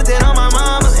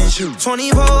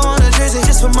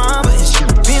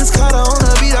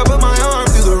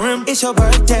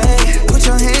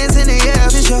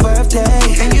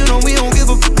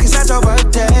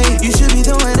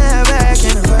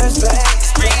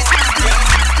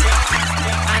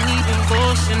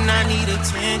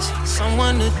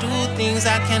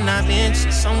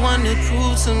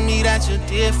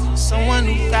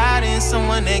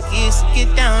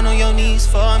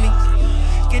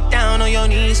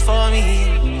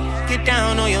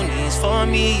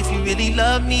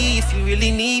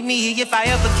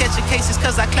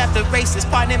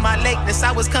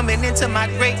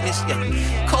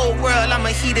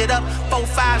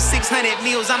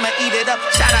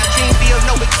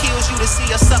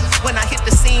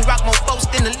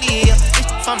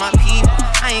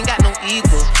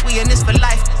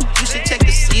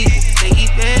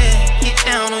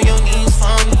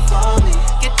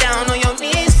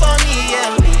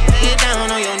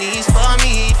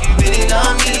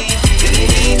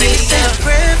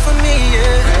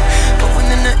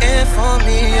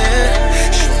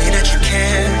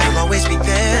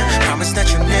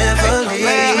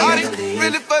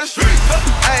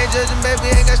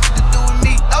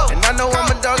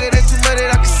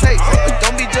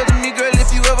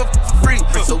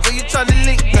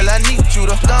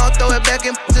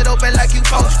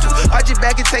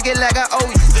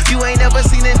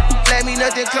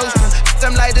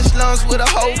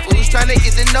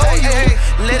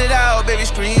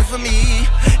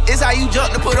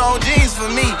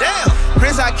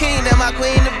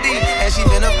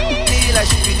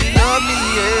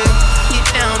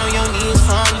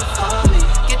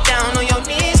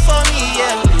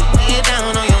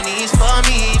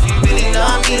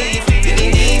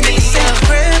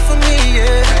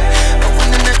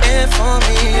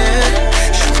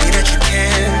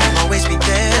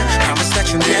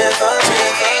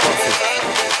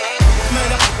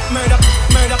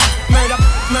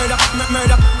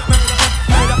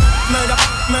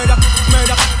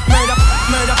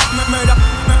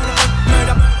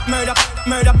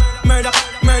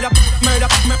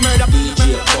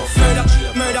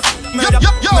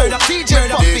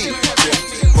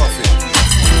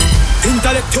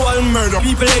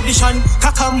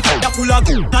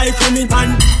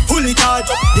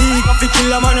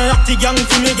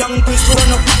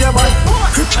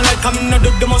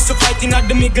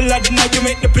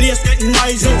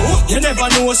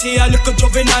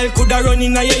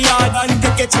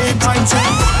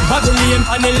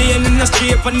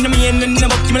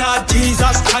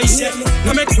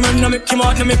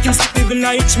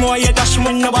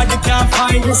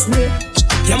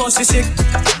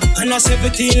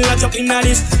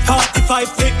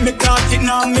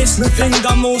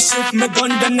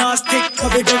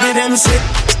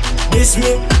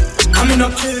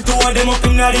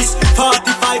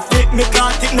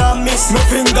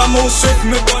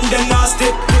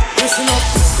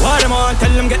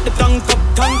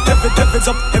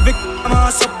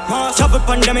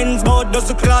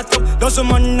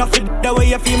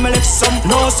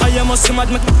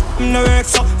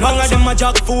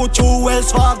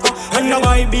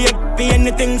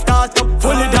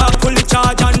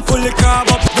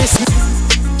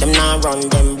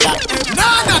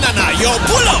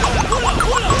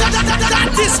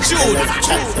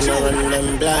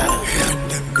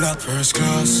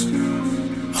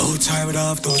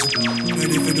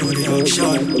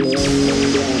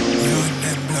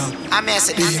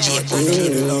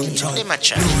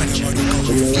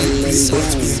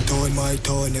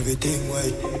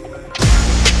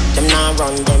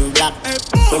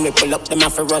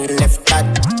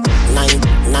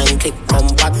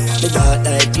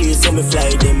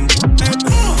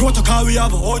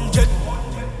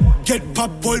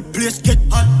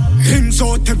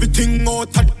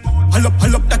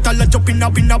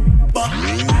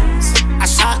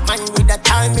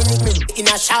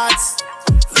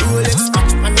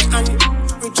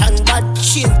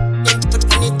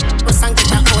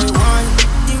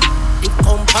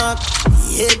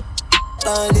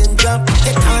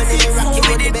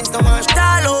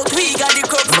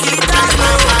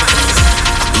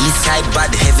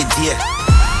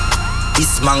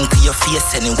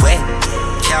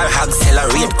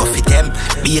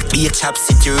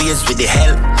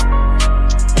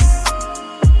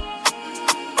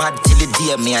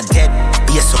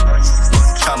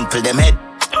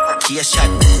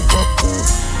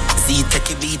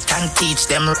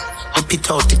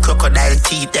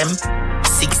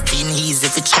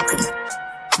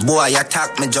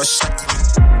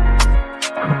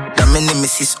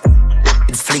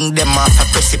 fling them off a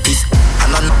precipice.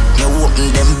 And on you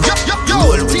open them.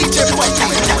 Roll with DJ boy.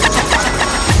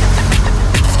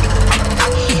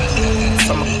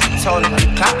 Some sound on the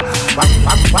clock. Wap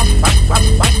wap wap wap wap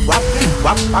wap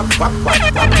wap wap wap wap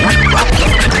wap wap.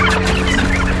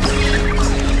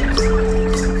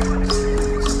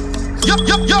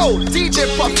 Yo, DJ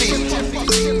Puffy.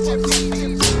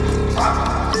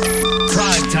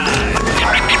 Prime time.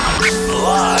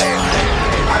 Live.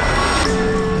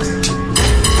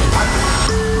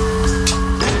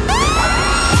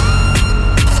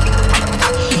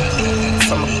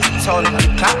 Sound on the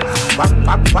clock. Wap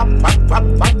wap wap wap wap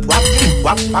wap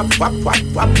wap wap wap wap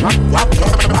wap wap wap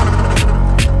wap.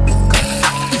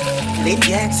 Lady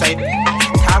outside.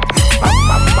 Tap. Wap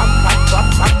wap wap wap wap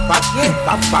wap wap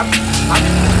wap wap wap.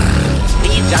 Me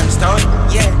Johnstone,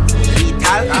 yeah.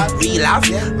 Lethal, real laugh,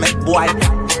 yeah. Make boy.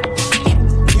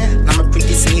 Yeah. Now my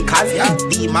pretty sneakers, yeah.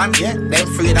 Demon, yeah. Them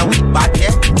afraid of weak bad,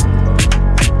 yeah.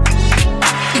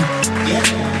 Yeah.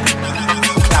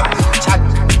 Clap, chat.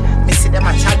 Me see them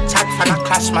a chat for a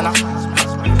clash, man.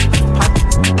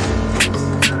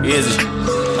 Easy.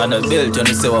 And a build on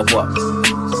the sewer pop.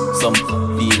 Some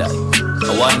feel like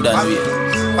a one done way.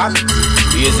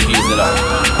 Easy, easy, like.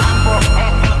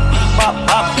 Pop,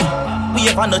 pop. We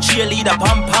have no cheerleader,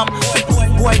 pam pam.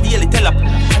 Boy, daily tell up.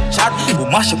 Chat, we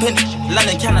mash up in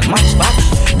London cannot match back.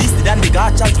 This the dandy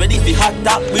gachas ready for hot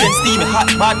top. We ain't steamy hot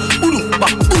bad. Boom,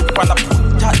 back, boom, from the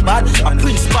chat bad. A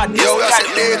prince bad. Yo, that's a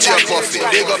DJ Puffy.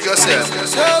 Big up yourself.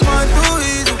 So man, too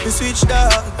easy to switch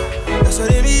dog. That's what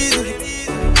they easy.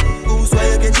 Who's why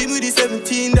you get him with the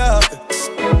 17 dog?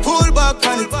 Pull back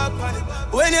on it.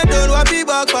 When you're done, what be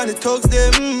back on the talks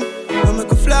them. I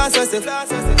make a flash, I say.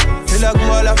 Tell a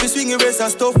girl if you swing your wrist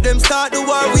and stuff them. Start the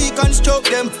war, we can stroke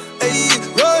them. Hey,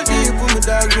 roll deep, put me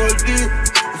dog, roll deep.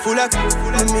 Full of,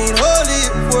 I mean holy.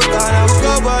 4 corner, we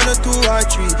go on a 2 or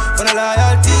 3. For the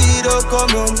loyalty, don't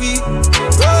come on me.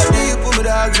 Roll deep, put me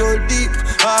dog, roll deep.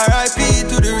 R.I.P.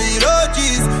 to the real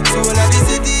OGs. So when I the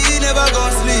city, never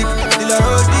gon' sleep. Till I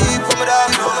roll deep, put me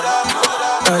dog, roll deep.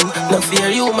 No fear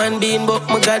human being, but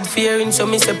my God fearing. So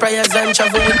me say prayers and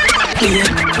travel with me.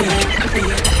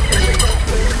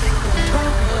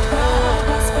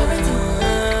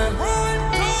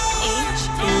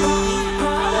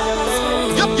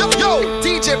 Yo,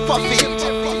 DJ Puffy.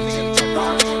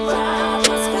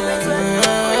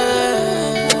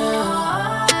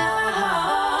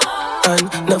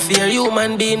 No fear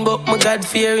human being, but my God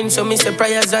fearing. So me say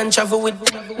prayers and travel with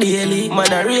daily.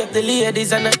 Man, I rape the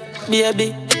ladies and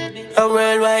baby. A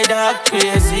worldwide act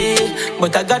crazy,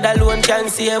 but a God alone can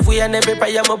save we. And every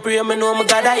prayer I pray, me know my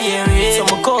God I hear it. So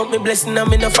me count me blessing and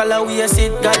me no follow we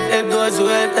sit. God help those who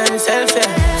help themselves,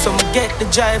 yeah. So me get the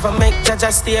drive and make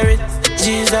Jah steer it.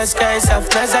 Jesus Christ of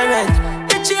Nazareth.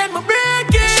 The chain me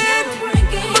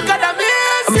breaking, my God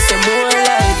amazing. I say more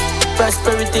life,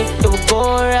 prosperity, it will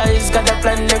go rise. God a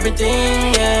plan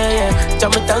everything, yeah, yeah. Jah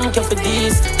me thank you for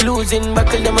this. Losing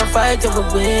battle, them a fight, every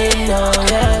win, oh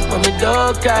yeah. Mommy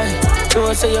don't cry,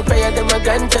 don't say your prayer, them a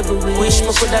grant every wish. Wish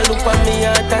me coulda look on me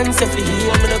heart and say for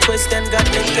hear me no question, God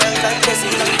them girl like this.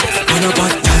 On a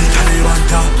bad girl,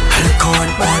 Talibanta, Alcon,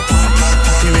 party.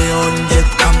 The way on get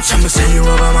come, some say you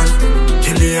have a man.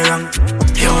 Kill the young,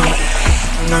 yo.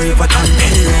 Now you have a plan,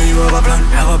 anyway you have a plan.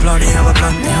 Have a plan, have a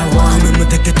plan. Come in, me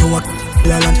take it to a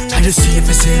land. And you see if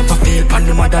you say if I feel pan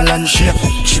the motherland. She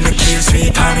make me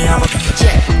sweet, and me have a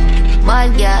check.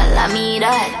 Bad girl, I mean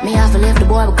that. Me have to leave the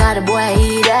boy because the boy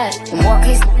eat that. The more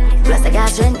kiss, plus I got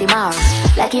 20 more.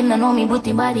 Like him no know me, put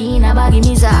him body in a baggy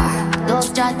mizar. Dove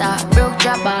chatter, broke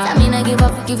chopper. I mean I give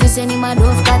up if you send him a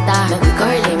dove cutter. Make me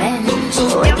curly man,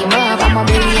 wake him up, I'm a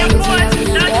baby and you can't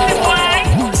really get.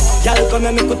 Y'all come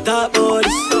and make me talk about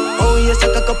this. Oh you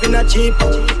suck a cup in a cheap.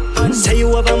 Say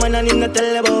you have a man and him not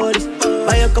tell about this.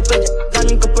 Buy a couple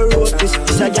and couple roasties.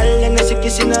 It's a gal and a sick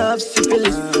kissing a half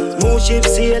syphilis. Smooth ship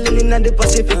sailing in the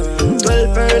Pacific.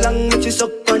 12 furlong which you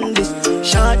suck on this.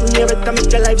 Short in your head to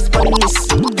make your life span this.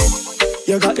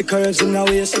 You got the curves in the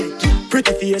waist.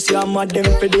 Pretty face, you mad them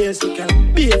for days.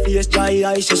 Be a face, dry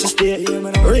eyes, just stay.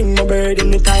 Ring my bird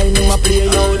in the time in my play.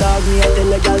 Yo dog, me I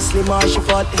tell a girl slim or she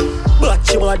fat. But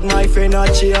she bad, my friend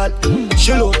not she hot.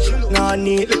 She look, nah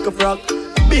neat like a frog.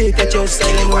 Beat at your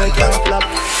style and work and flop.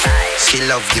 She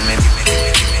love gimme, gimme,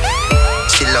 gimme, gimme.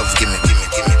 She love gimme, gimme,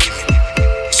 gimme, gimme.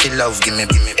 She love gimme,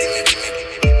 gimme, gimme,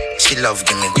 gimme. She love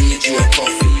gimme, gimme, gimme,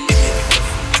 gimme.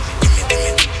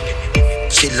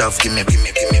 She love gimme,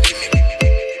 gimme, gimme, gimme.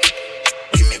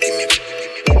 Gimme, gimme.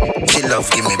 She love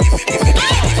gimme, gimme, gimme,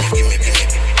 gimme, gimme, gimme.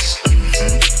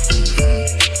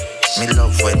 Me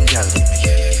love when y'all gimme.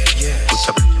 Put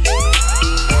up.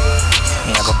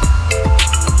 Me I go.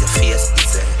 Your face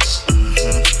is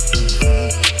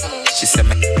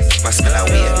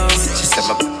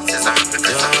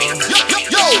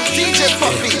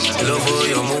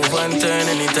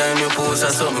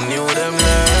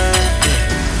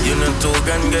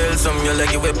African girl, some you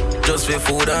like it whip just for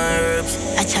food and herbs.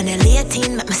 I channel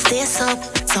 18, make me stay up.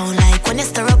 Sound like when you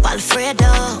stir up Alfredo.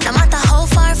 No matter how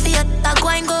far for you, I go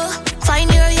and go.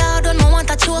 Find your yard, don't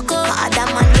want a choco. Other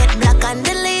man get black and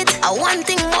delete. I want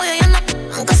thing more, you know.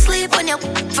 I'm gonna sleep when you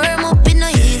firm up in the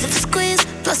easy to squeeze.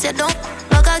 Plus you don't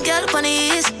like a girl on the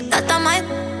east. That's my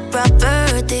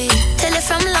property. Tell you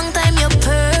from long time you're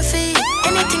perfect.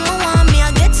 Anything you want me,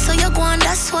 I get so you go on.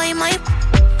 That's why my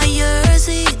yours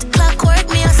it. Clockwork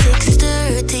me at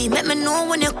 6:30. Make me know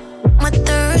when you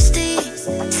thirsty.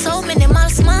 So minimal,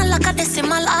 small like a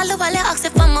decimal. All the while you ask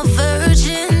if I'm a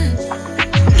virgin.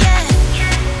 Yeah,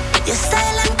 your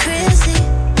style I'm crazy.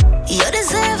 You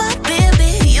deserve a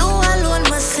baby. You alone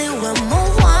must say what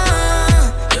more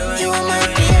want. You are my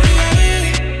baby.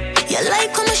 You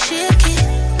like how I shake it.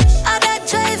 I that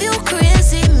drive you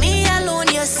crazy. Me alone,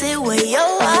 you say where you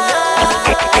are.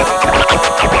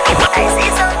 I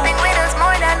see something with us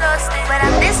more than lost it, but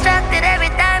I'm distracted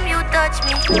every time you touch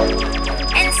me.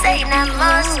 Insane, I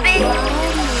must be.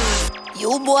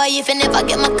 You boy, if you never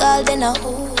get my call, then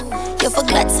you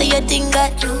forgot say your thing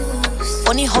got loose.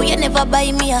 Funny how you never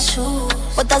buy me a shoe,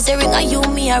 but as a ring on you,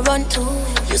 me a run too.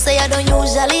 You say I don't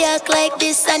usually act like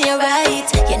this, and you're right.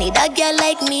 You need a girl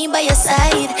like me by your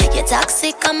side. You're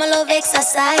toxic, I'm a love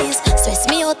exercise. Stress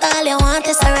me out, all you want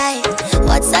is a right.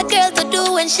 What's a girl to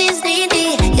do when she's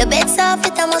needy? Your bed's off,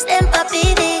 it almost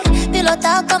empathic. Pillow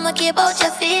talk, I'ma keep out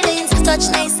your feelings. Touch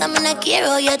nice, I'm gonna care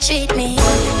how you treat me.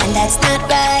 And that's not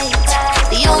right.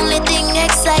 The only thing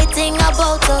exciting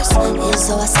about us is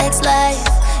our sex life.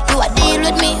 You a deal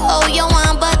with me how you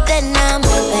want, but then I'm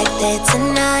back there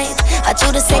tonight. I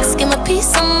choose the sex, give me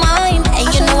peace of mind. And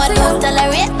you know I don't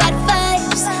tolerate bad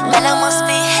vibes. Man, I must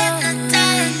be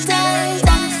hypnotized.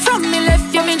 From me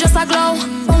left, you me just a glow.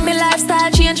 Me lifestyle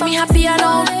change, me happy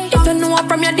alone. If you know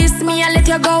from your diss me, I let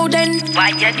you go then. Why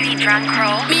you be drunk,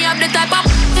 crow? Me have the type of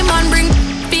the man bring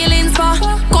feelings for.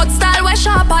 Cut style way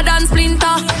sharper than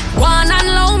splinter. Go on and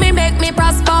low me, make me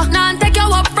prosper. Now take you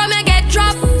up from you get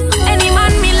dropped. Any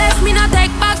man me left, me no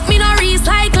take back. Me no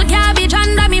recycle garbage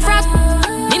under me frack.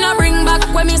 Me no bring back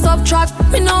when me subtract.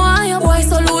 Me know how your boy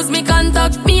so lose me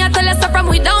contact. Me I tell you stuff from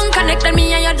we don't connect. And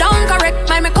me and you don't correct.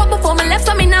 My make up before me left,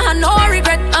 so me nah have no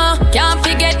regret. Can't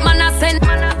forget man I send.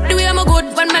 The way I'm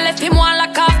good when me left him one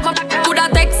like half. Coulda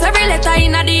text every letter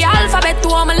in the alphabet. To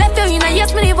all me left you in a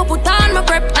yes, me never put on my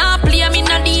prep. Now play me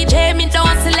no DJ, me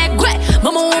don't select. Great,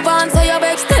 me move on so your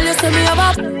vex. Tell you say me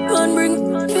have a run bring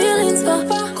feelings for.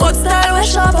 Cut style way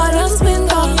sharper than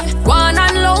splinter. Go on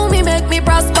and low me, make me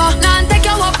prosper. Now take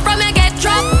you up from you get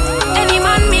dropped. Any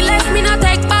man me left, me no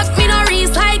take back. Me no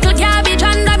recycle garbage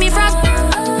under me frack.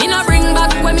 Me no bring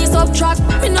back when me subtract.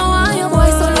 Me know how your boy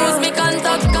so lose me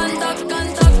contact.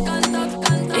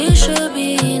 It should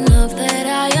be enough that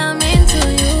I am into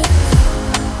you.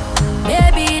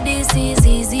 Baby, this is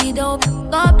easy, don't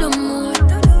up the mood.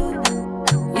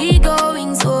 We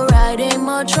going so right, ain't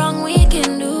much wrong we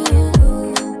can do.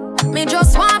 Me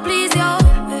just want please you,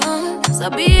 so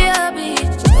be happy.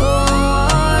 Don't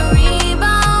worry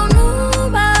about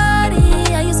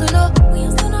nobody. I used to know, we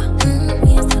used to know,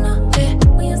 we used to know, yeah,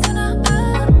 we used to know.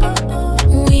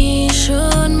 We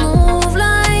should move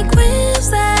like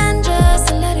waves and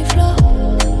just let it flow.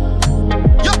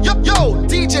 Yo,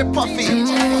 DJ Puffy.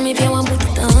 If you want put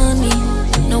it on me,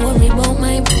 no worry about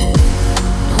my boo.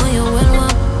 Know you well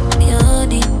want me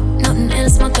hardy. Nothing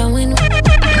else matter when.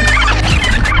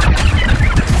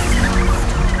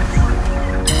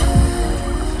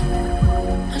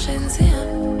 I shouldn't see her.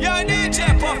 Yo, DJ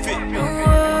Puffy.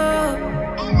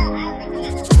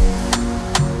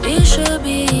 It should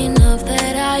be enough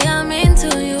that I am into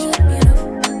you.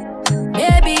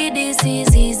 Baby, this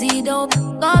is easy, don't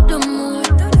up the mood.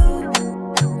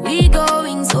 We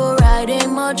going so right,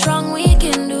 ain't much wrong we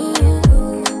can do.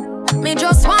 Me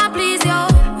just want please you,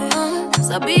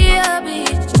 so be happy.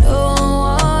 Don't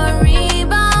worry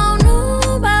about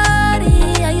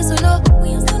nobody. I used to know, we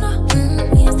used to know,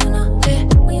 we used to know, yeah,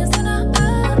 we used to know.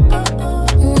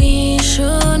 We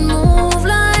should move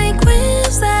like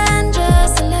waves and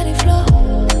just let it flow.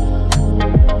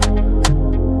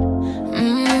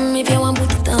 If you want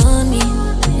put it on me,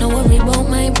 no worry about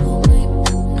my boo.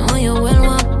 Know you well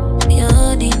want me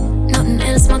hardy. Nothing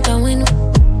else matter when.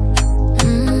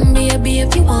 Baby,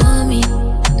 if you want me,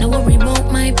 no worry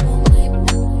about my boo.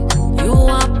 You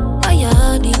are a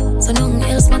hardy, so nothing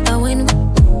else matter when.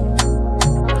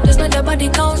 Just let the body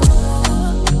count.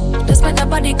 Just let the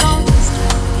body count.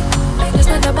 Just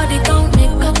let the body count.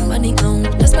 Make up body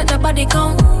count. Just let the body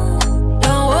count.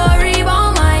 Don't worry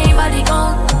about my body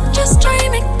count. Just try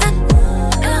make that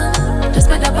count. Just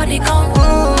let the body count.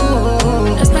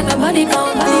 Just let the body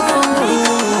count. Body count.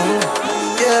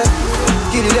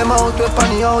 them out, we on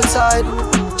the outside.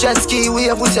 Jet ski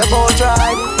wave, we say boat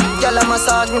ride. Girl a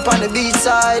massage me on the beach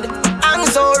side. I'm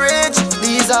so rich,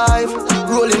 these hive.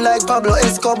 Rolling like Pablo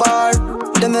Escobar.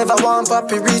 Them never want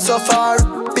papi reach so far.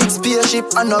 Big spaceship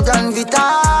and no Grand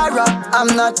Vitara.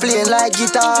 I'm not playing like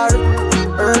guitar.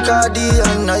 Work all day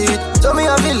and night. So me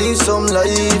have to live some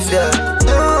life, yeah.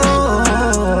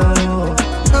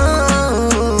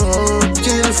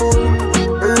 Kill full.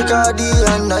 Work all day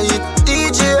and night.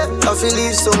 DJ, have to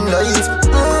live some life.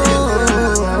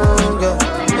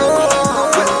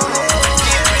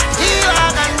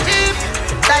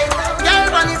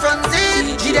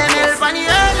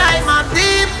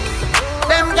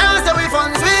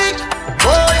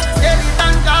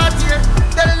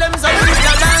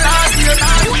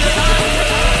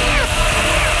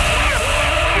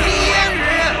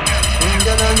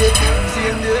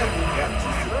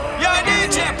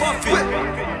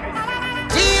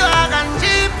 G-Wagon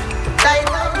Jeep, like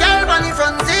girl on the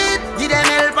front seat. Give them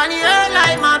help on the earth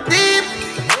like map deep.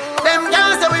 Them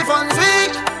girls say we funds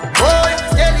weak. Boy,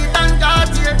 skeleton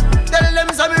Cartier. Tell them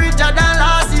so me richer than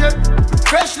last year.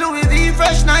 Fresh Louis V,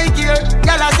 fresh Nike here.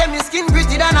 Girl I say me skin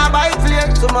pretty than a bike flare.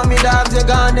 Some of me dogs they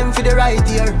gone them for the right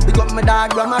ear. Pick up my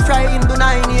dog from my fry into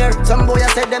 9 years. Some boy I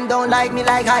said them don't like me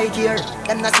like high gear.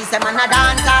 Them not see some man a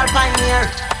dance all pioneer.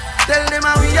 Tell them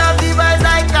how we have the vibes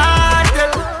like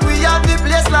cartel. We have the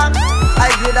place locked. I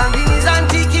grade and guineas and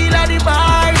tequila the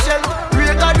bar shell.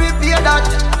 Record we pay that.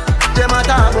 Them a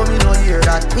talk but me no hear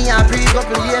that. Me a pre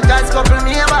couple acres, couple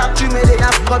me a back. 3 million a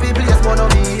copy place but no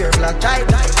me hear black. Tight,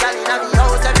 girl inna me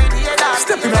house every day that.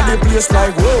 Stepping on the place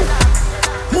like whoa.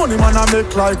 Money man I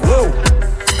make like whoa.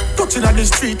 Touching on the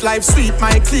street life sweet.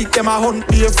 My clique them a hunt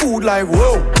be a food like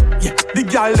whoa. Yeah, the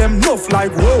girl them nuff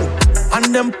like whoa. And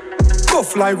them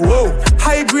tough like whoa.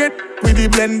 High grade with the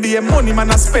blend be a money man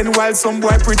I spend while some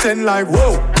boy pretend like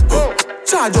whoa.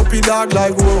 Charge up your dog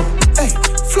like whoa. Hey,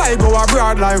 fly go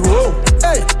abroad like whoa.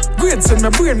 Hey, grades in my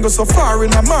brain go so far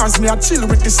in the Mars. Me I chill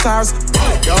with the stars.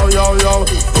 Yo, yo, yo.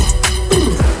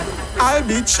 I'll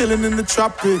be chilling in the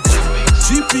tropics.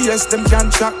 GPS them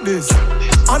can't track this.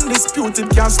 Undisputed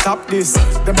can't stop this.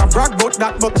 Them a brag about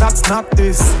that but that's not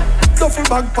this. Duffel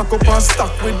bag pack up and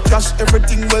stack with cash.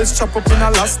 Everything well strap up in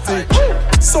elastic.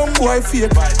 Some boy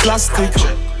fake plastic.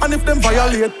 And if them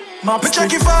violate, map me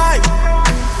check your vibe.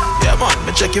 Yeah man,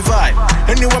 me check your vibe.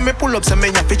 Anyway me pull up, so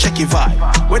me have to check your vibe.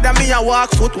 Whether me a walk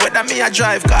foot, whether me a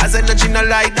drive. Cause energy no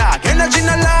lie dog, energy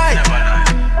no lie.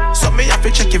 So me have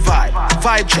to check your vibe.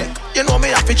 Vibe check, you know me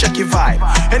have to check your vibe.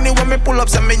 Anyway me pull up,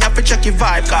 so me have to check your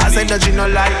vibe. Cause energy no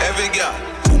lie. Every girl.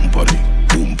 Boom pony,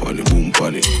 boom pony, boom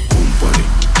pony, boom pony.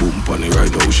 Boom pony,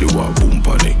 right now she want boom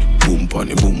pony, boom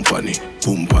pony, boom pony,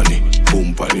 boom pony,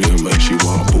 boom pony. You make she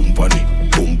want boom pony,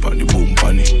 boom pony, boom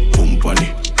pony, boom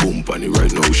pony, boom pony.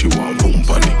 Right now she want boom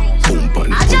pony, boom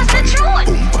pony, boom pony,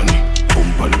 boom pony, boom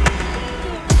pony.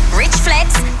 Rich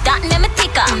flex, that name a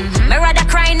ticker. Me rather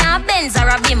cry in a Benz or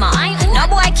a Beamer. No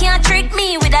boy can't trick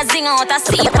me with a zing out a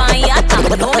sleep on yacht.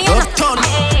 No me a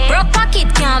broke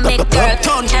pocket can't make girl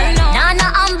turn. Nah no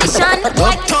ambition,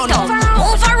 like it up.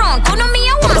 Move around, couldn't me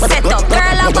a one set up.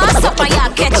 Girl a boss up and ya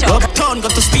catch up. Uptown,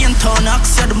 got to Spain town,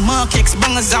 Axe the markets,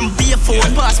 bangers and beer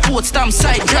phone. Passport, stamp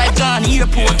side, drive down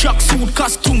airport. Truck suit,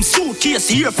 costume, suitcase,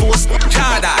 Air Force.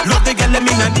 Love the girl them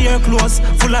in a dear clothes.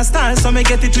 Full of style, so me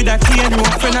get it with a clean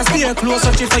note. Friend a stay close,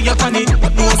 searching for your panic.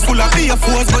 Nose full of beer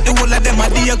force, but the whole of them a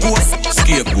dear ghost.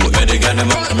 Scapegoat, make the girl them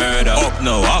a murder. Up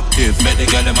now, active, make the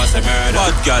girl them a say murder.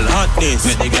 Bad girl, hotness,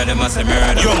 make the girl them a say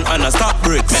murder. Young and a stock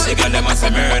bricks, make the girl them a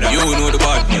say murder. You know the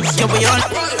badness. Yeah, we on.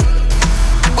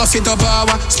 Bust it up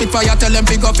power, spit fire, tell them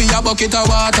pick up for your bucket of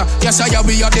water. Yes, I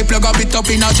we are the plug up it up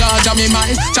in a charge of me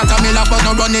mind. Chatter me like but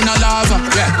not run in a lava.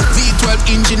 Yeah.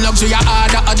 V12 engine luxury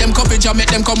harder. Of them coverage I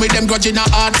make them come with them grudge in a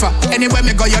hard for. Anywhere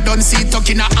me go you don't see tuck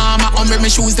in a armor. On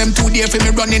me shoes them 2 days for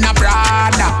me run in a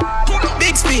Prada.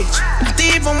 Big speech, not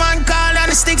even one call on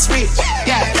the stick speech.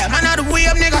 Yeah, man out the way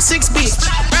up nigga 6 feet.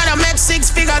 Rather make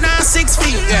 6 figure than 6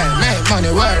 feet. Yeah, make money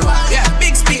worldwide. Yeah,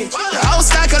 big speech. The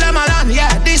house like them all on.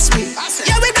 Yeah, this week.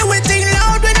 Yeah, we do it thing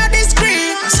loud, we not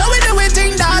discreet. So we do it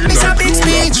thing that makes a big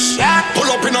speech. Yeah. Pull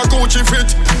up in a Gucci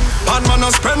fit. And man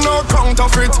a spend no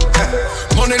counterfeit.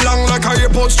 Money long like a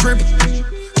airport strip.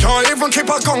 Can't even keep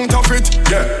a count of it,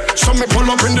 yeah. So me pull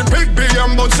up in the big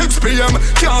BM, but 6 PM.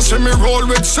 Can't see me roll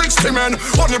with 60 men.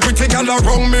 Only pretty gal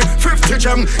around me, 50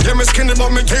 gem. Yeah, me skinny but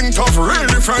me king tough, real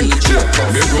different. Yeah,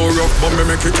 me grow rough but me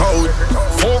make it out.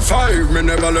 4-5, me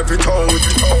never left it out.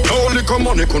 No little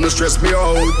money couldn't stress me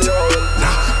out.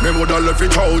 Nah, me woulda left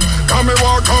it out. Cause me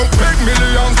walk out big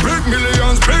millions, big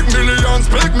millions, big millions,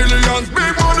 big millions,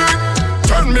 big money.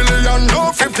 10 million,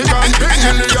 no 50 grand, big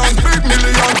millions, big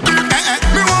millions.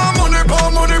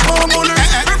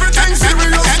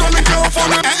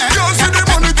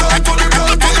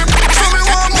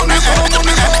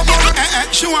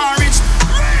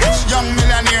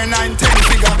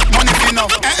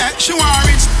 She want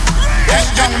rich.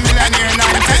 Young millionaire,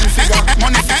 9-10 figure.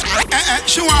 Money fit.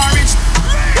 She want rich.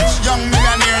 Young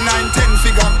millionaire, 9-10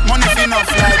 figure. Money fit enough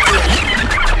like it.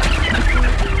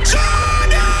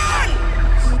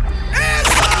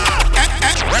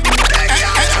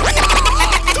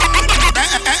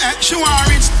 She want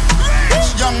rich.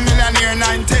 Young millionaire,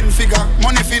 9-10 figure.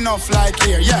 Money fit enough like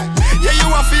here, yeah. Yeah,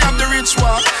 you have to have the rich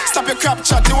walk. Stop your crap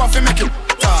chat, you have to make it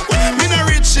talk. Me not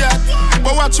rich yet,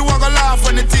 but what you want to laugh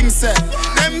when the thing set.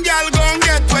 Them gal gon'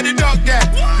 get where the dog get.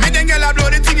 Me them gal a blow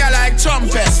the thing you like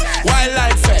trumpets.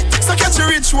 Wildlife effect. So catch a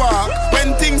rich walk.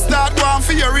 When things start going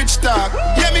for your rich talk.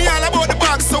 Yeah, me all about the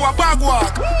bag, so a bag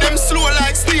walk. Them slow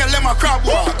like snail, them a crab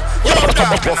walk. Yo,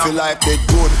 dog. Puffy life they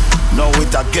good. Now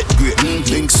it a get great.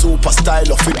 Link super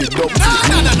style of it the dub.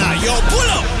 Nah, yo, pull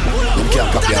up. You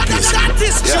can't copy a piece. That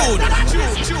is tune.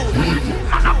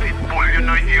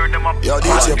 Yo,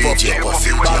 DJ Puffy.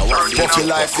 Puffy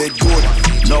life they good.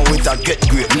 Now it a get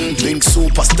great. Link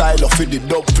super style of it the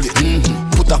dub plate.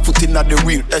 Put a foot in at the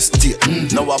real estate.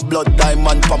 Now a blood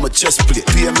diamond for my chest plate.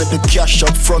 Pay me the cash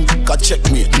up front, can check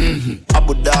me.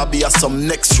 Abu Dhabi has some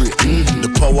next rate. The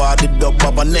power of the dub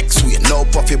have a next way. Now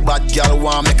Puffy bad girl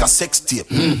want make a sex tape.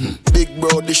 Big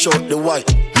bro, they short the white.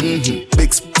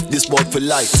 Big this boy for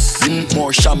life.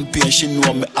 More champagne, she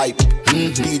know me hype.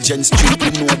 Legion Street,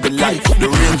 we know the life. The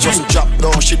rain just drop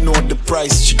down, she know the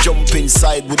price. She jump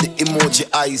inside with the emoji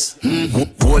eyes.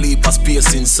 Whole heap of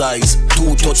space in size.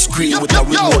 2-touch screen with a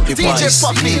remote device.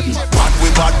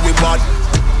 Bad we bad.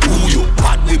 Ooh, you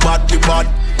bad we bad.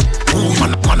 Ooh,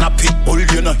 man a pit bull,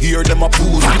 you know hear them a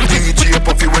pool. DJ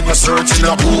Puffy when you search in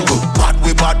a Google. Bad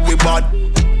we bad.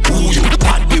 Ooh, you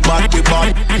bad we bad.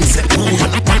 He said, ooh,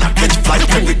 man a catch flight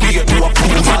every day to a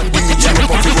pool. DJ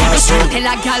Puffy when you search. Tell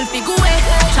a gal fi go away.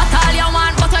 Shut all you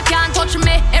want, but you can't touch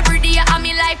me. Every day I'm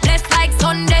in life blessed like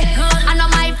Sunday. I know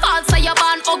my fault, so you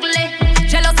born ugly.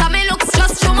 Jealous of me looks,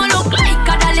 just show me look like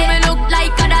a dolly. Me look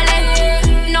like a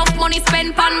dolly. Enough money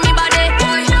spent on me body.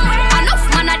 Enough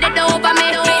man a dead over me.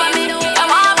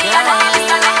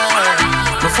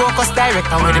 Focus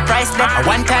direct on where the price left.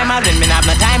 One time I win, me have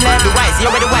no time left. The wise, yeah,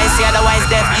 where the wise, yeah, the wise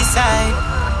deaf. East side.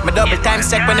 Me double time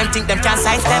check when them think them can't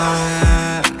sidestep.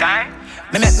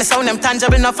 Me make me sound them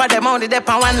tangible enough for them only dep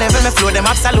on one level. Me flow them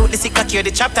absolutely sick, cure the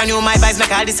chapter. New my vibes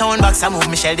make all the sound box. I move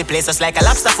me shell the place just like a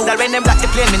lobster food. That when them block the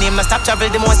plane, me name no stop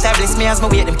travel. The most established me as me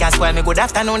wait them can't spoil me. Good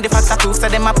afternoon, the facts are true. So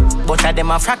them up, but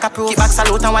them a frack approve. Keep back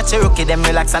salute and watch your rookie, them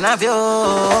relax and have you.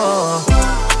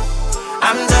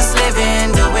 I'm just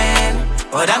living the win.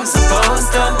 What I'm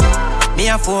supposed to. Me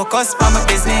a focus on my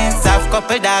business. Have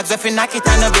couple dogs if you knock it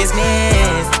on no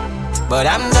business. But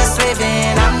I'm just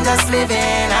living.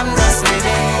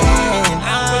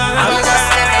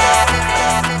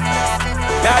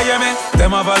 Yeah, hear me?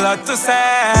 Them have a lot to say.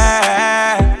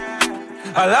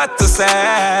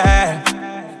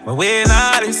 But we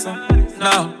not listen,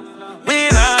 no. We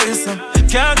not listen.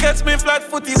 Can't catch me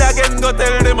flat-footed again. Go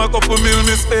tell them a couple mil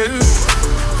me spend.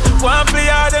 One play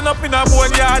hard and up in a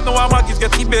bone yard. Now I'm a get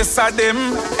the best of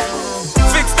them.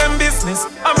 Fix them business,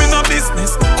 I'm in a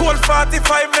business. Cold 45,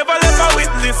 never left a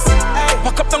witness.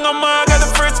 Walk up to a mag at the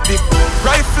first big.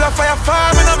 Rifle a fire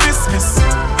farm in a business.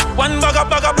 One bag up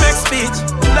next speech.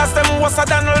 Last time was a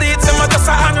than lead, them a just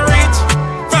a hand reach.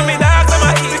 From me dog, them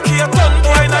a eat key a ton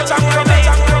boy, no jang.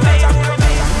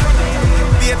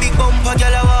 Be a big bumper,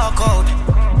 girl a walk out.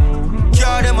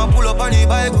 Car them a pull up on the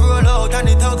bike, roll out, and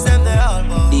the thugs them they all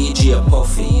bout. DJ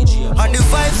Puffy. And the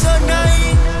vibes so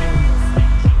nice.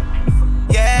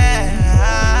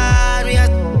 Yeah, me a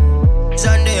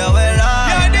Sunday a well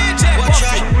on. Watch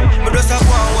out, me just a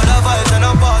go on with a vibes and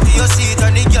a party your seat,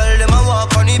 and the girl them a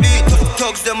walk on the beat.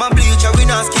 Thugs them a bleach, and we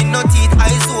not skin no teeth.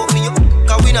 Eyes open me up,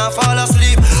 cause we not fall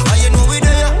asleep. And you know we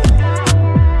there.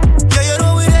 Yeah, you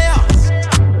know we there.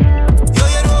 Yo,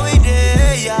 you know we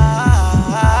there.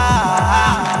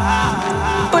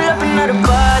 Pull up another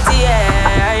party, yeah.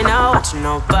 I ain't not watching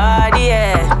nobody,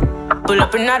 yeah. Pull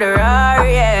up another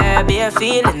Rari, yeah. Bare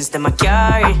feelings that I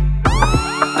carry.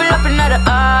 Pull up another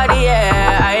Audi,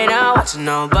 yeah. I ain't not watching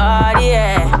nobody,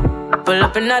 yeah. Pull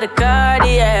up another card,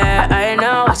 yeah. I ain't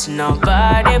not watching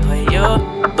nobody but you.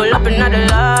 Pull up another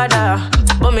Lada.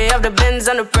 Put me off the Benz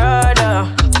and the Prada.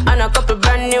 And a couple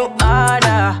brand new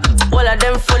order. All of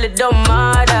them fully don't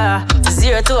matter.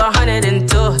 0 to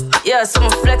 102. Yeah, so I'ma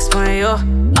flex on you.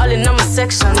 All in on my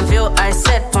section view, I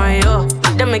set on you.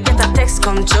 Then me get a text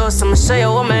come true, so I'ma show you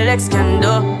what my legs can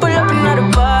do. Pull up another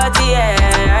party, yeah.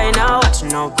 I ain't not watching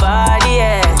nobody,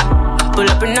 yeah. Pull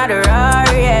up another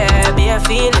Rari, yeah. Bare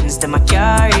feelings that I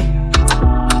carry.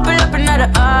 Pull up another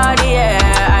Audi, yeah.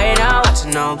 I ain't not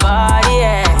watching nobody,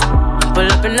 yeah. Pull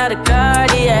up another car,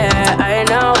 yeah. I ain't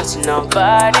not watching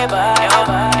nobody,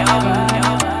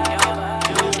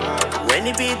 When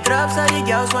the beat drops, all the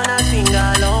girls wanna sing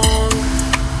along.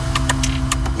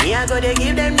 Me, I go to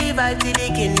give them the vibe till the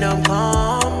kingdom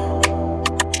come.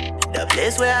 The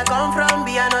place where I come from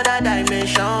be another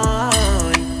dimension.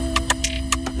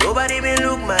 Nobody been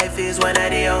look my face when I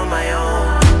dey on my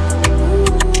own.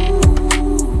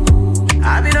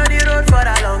 I've been on the road for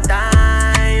a long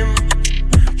time,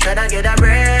 tryna get a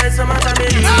bread so my family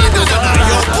goes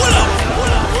Yo, pull up.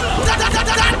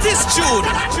 That is June.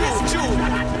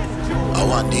 I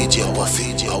want DJ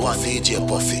Puffy. I want DJ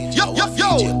Puffy. Yo,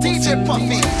 DJ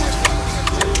Puffy.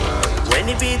 When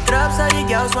the beat drops, all the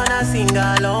girls wanna sing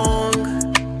along.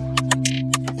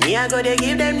 Me, I go to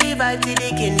give them the vibe till the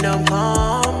kingdom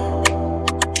come.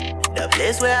 The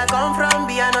place where I come from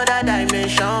be another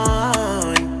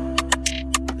dimension.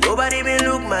 Nobody been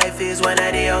look my face when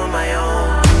I dey on my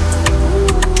own.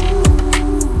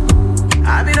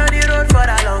 I've been on the road for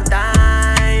a long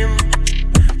time,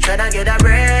 tryna get a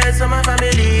bread so my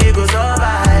family go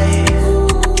survive.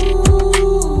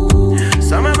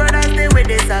 Some of my brothers they with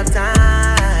this have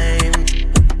time.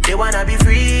 They wanna be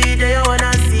free, they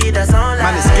wanna see the sunlight.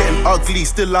 Man, it's getting ugly,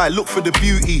 still I look for the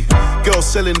beauty. Girls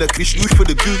selling the cliche for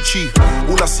the Gucci.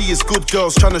 All I see is good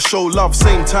girls trying to show love.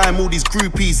 Same time, all these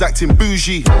groupies acting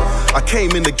bougie. I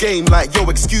came in the game like, yo,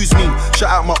 excuse me. Shout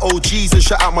out my OGs and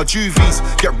shout out my juvies.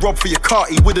 Get robbed for your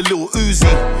carty with a little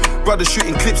Uzi. Brothers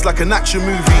shooting clips like an action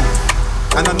movie.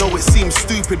 And I know it seems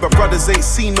stupid, but brothers ain't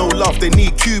seen no love, they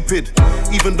need Cupid.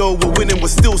 Even though we're winning, we're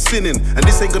still sinning. And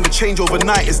this ain't gonna change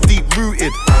overnight, it's deep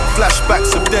rooted.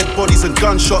 Flashbacks of dead bodies and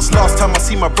gunshots. Last time I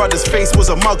see my brother's face was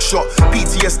a mugshot.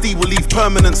 PTSD will leave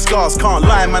permanent scars. Can't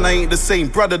lie, man, I ain't the same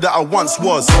brother that I once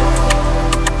was.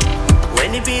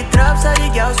 When the beat drops, all the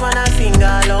girls wanna sing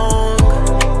along.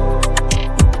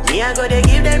 Me, I go to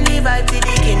give them the vibe till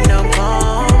the kingdom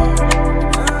come.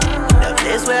 The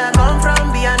place where I come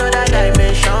from be another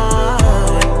dimension.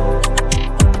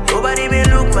 Nobody been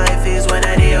look my face when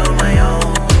I dey on my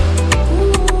own.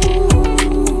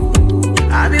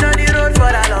 I've been on the road for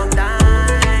a long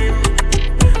time,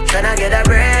 tryna get a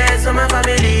bread so my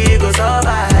family go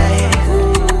survive.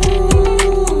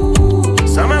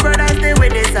 Some of my brothers they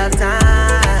with this have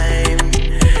time.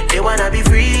 They wanna be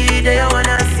free, they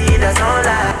wanna see the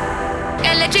sunlight.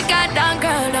 Can't let you got down,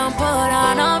 girl, don't put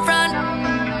on no front.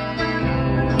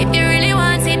 If you really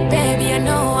want it, baby, you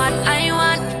know what I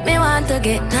want. Me want to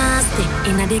get nasty,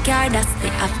 inna the car, that's the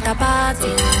after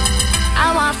party.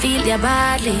 I want feel your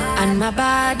body and my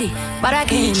body, but I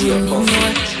can't anymore.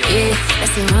 Yeah,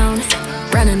 messing around,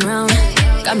 running round,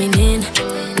 coming in,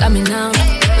 coming out.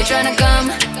 We tryna come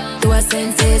to our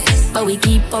senses, but we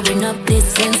keep pouring up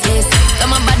distances. Got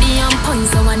my body on point,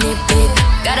 so I nip it.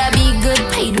 Gotta be good,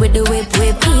 paid with the whip.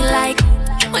 He like,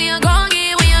 when you gon'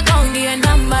 give your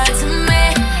number to me.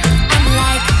 I'm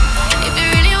like, if you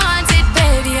really want it,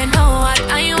 baby, you know what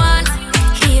I want.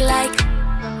 He like,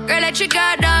 girl, let your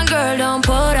guard down, girl, don't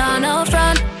put on no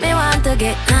front. Me want to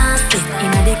get nasty,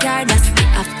 inna the car, that's the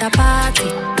after party.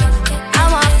 I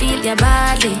want feel your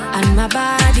body and my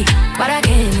body, but I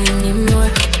can't anymore.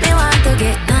 Me want to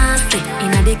get nasty,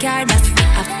 inna the car, that's the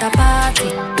after party.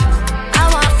 I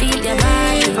want feel your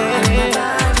body and my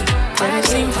body, but I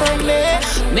can't for me.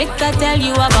 Make I tell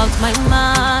you about my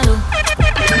man.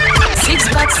 6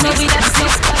 packs, no be that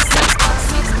 6 packs.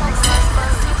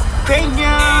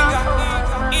 Kenya.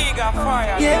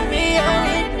 Yeah, me.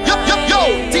 Yo,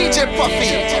 DJ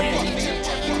Puffy.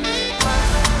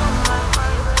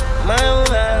 My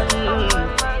woman,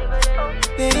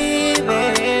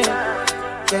 baby,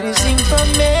 can you sing for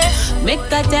me?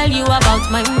 Make I tell you about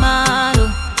my man.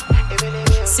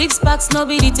 6 packs, no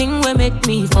be the thing we make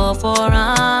me fall for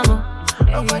him.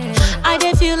 I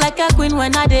dey feel like a queen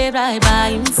when I dey right by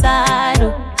inside.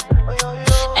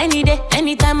 Any day,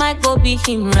 anytime I go be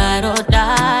him ride or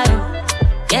die.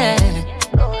 Yeah,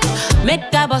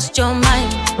 make I bust your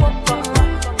mind.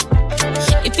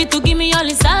 If you to give me all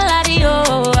his salary,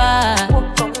 oh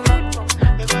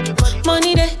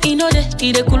money dey, you know dey,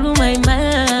 he dey cool my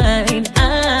mind.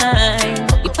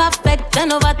 He perfect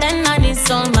 10 over 10 and it's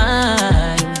all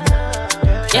mine.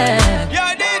 Yeah. Yo,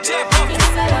 DJ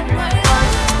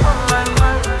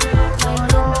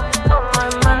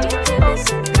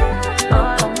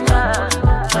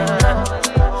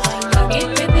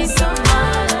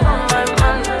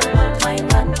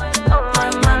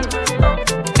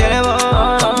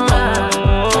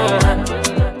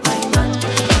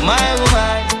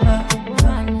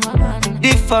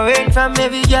Different from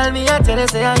every girl, me I tell her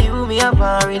say you me up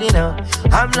already now.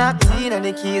 I'm locked in and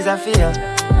the keys are for you.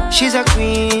 She's a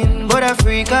queen, but a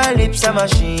freak, her lips a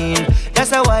machine.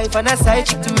 That's a wife and a side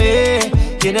chick to me.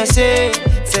 You know say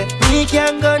me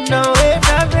can't go nowhere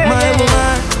from her. My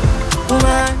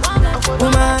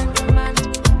woman,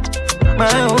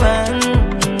 my woman.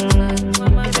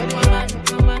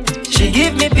 She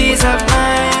give me peace of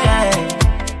mind.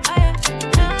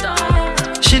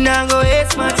 She not go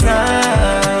waste my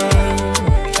time.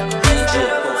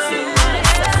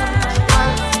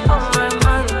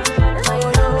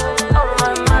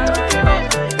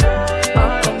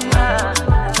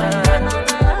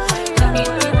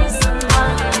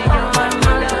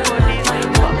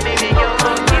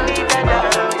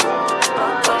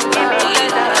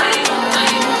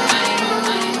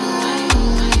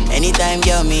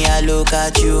 Girl, me, I look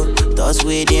at you. Thoughts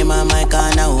with them and my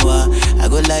canawa. I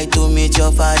go like to meet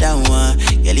your father, one.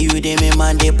 Girl, you dey me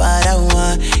man, they para,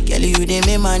 one. Girl, you dey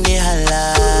me man, they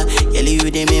holla. Girl,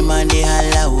 you dey me man, they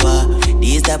holla, wa.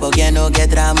 This type of girl no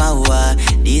get drama, wa.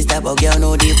 This type of girl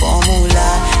no the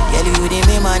formula. Girl, you dey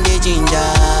me man, they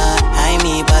ginger. I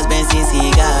me pass Benson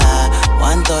cigar.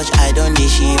 One touch, I don't dey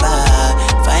shiva.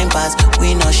 Fine pass,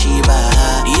 we no shiva.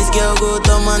 This girl go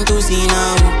to man to see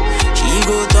now. She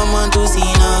go to man to see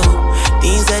now.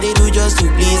 Things that they do just to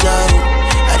please her.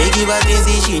 I they give her things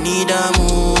that she need her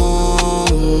more.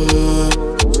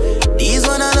 This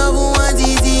one I love who wants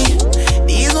easy.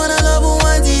 This one I love who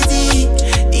wants easy.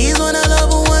 This one I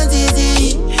love who wants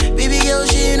easy. Baby girl,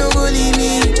 she no go leave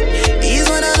me. This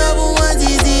one I love who wants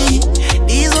easy.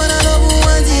 This one I love who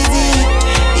wants easy.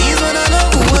 This one I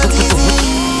love who wants easy.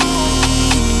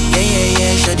 Yeah, yeah,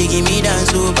 yeah. Shawty give me dance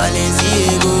to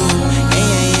Balenciaga.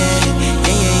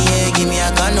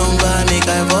 Make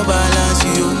I for balance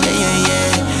you, yeah, yeah, yeah,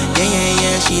 yeah, yeah,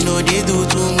 yeah. She know they do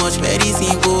too much, very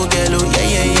simple, girl, oh, yeah,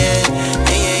 yeah, yeah,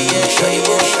 yeah, yeah, yeah. Show you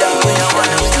go down when you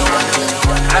wanna.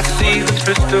 I see the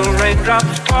crystal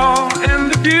raindrops fall,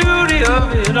 and the beauty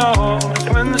of it all is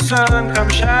when the sun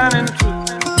comes shining through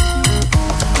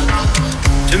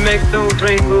to make those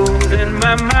rainbows in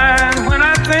my mind. When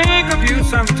I think of you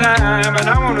sometime, and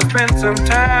I wanna spend some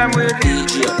time with you,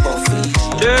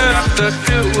 just the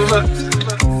two of us.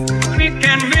 We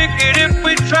can make it if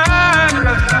we try,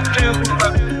 just the two of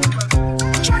us.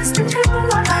 Just the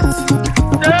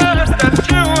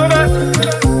two of us.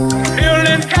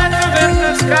 Feeling castles in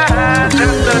the sky.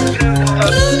 Just the two of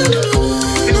us.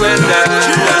 You and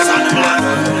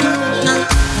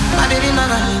my baby, my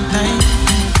Valentine.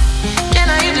 Can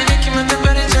I hear the making my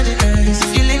temperature decrease?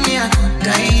 If you leave me, I could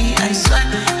die. I swear,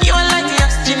 you are like the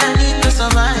oxygen I need to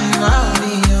survive. I'll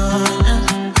be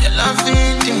honest. Your love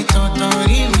ain't it,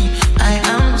 totally me. I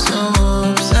am so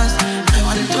obsessed. I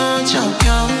want to chop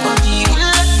your body.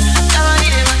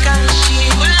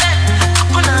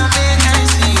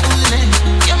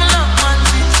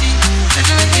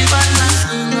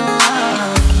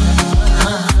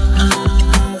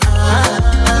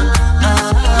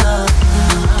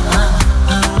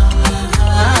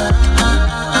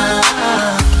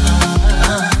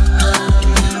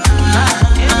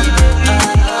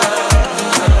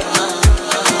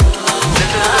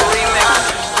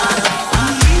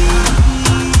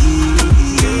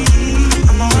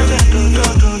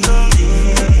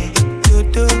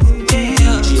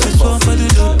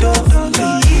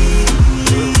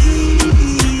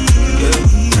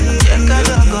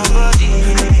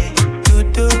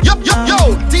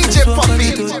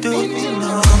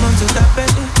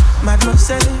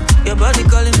 Your body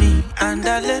calling me, and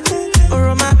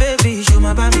oh my baby, show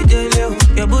my baby daily.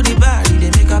 Your booty body,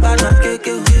 they make a bad man cake.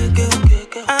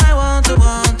 I want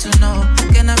to know,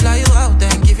 can I fly you out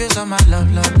and give you some my love?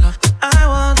 I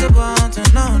want to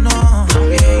know, no,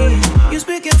 yeah. You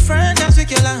speak your French, I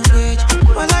speak your language.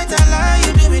 Well, I tell lie,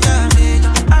 you do me damage.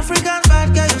 African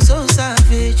bad girl, you so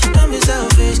savage. Don't be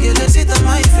selfish, girl, let's sit on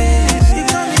my face. You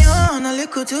turn me on a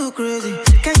little too crazy.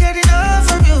 Can't get enough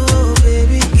from you,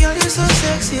 baby. Girl, you're so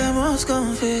sexy, I must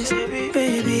confess.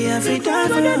 Baby, I feel die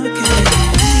for your kiss.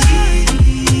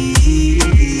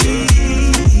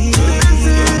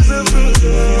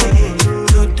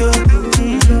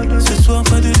 Ce soir,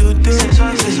 pas de dodo. Ce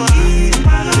soir,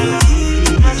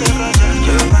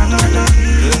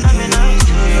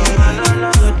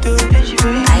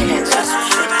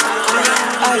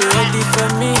 are you ready for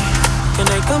me? Can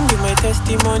I come give my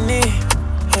testimony?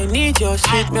 I need your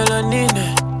sweet melanin.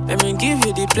 Let me give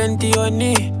you the plenty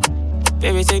honey.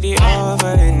 Baby, take the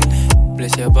offering.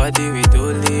 Bless your body with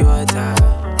holy water.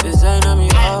 Design on me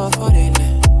all falling.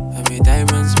 And me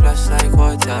diamonds splash like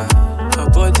water. My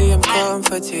body I'm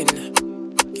comforting.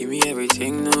 Give me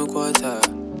everything, no quarter.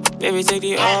 Baby, take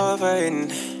the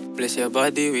offering. Bless your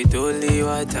body with holy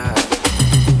water.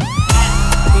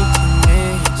 Pretty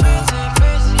nature.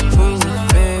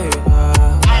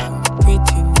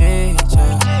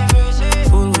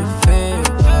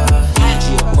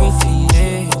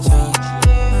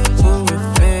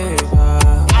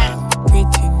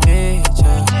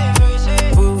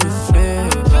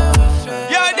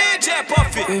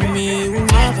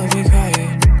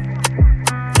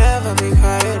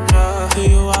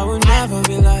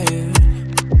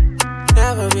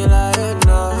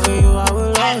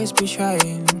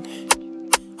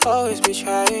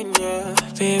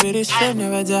 promise flame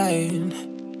never dying.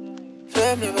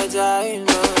 Flame never dying,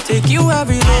 no. Take you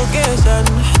every location.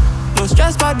 No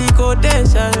stress for the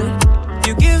quotation.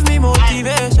 You give me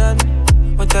motivation.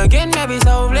 But again, maybe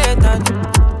so blatant.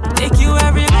 Take you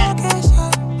every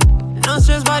location. No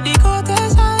stress for the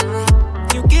quotation.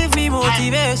 You give me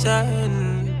motivation.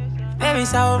 Maybe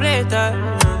so blatant.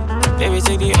 Baby,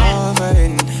 take the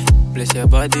offering. Bless your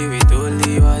body with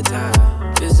holy water.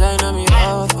 Design on me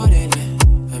offering.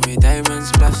 And me diamonds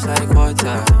splash like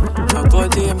water. My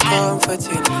body I'm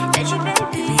comforting.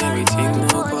 Give me everything,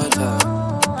 no quarter.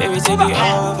 Baby, take the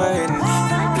offering.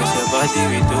 Bless your body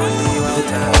with holy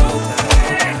water.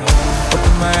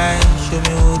 Open my eyes, show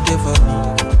me who they for me.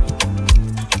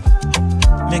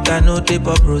 Make I know tape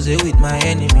up rose with my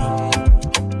enemy.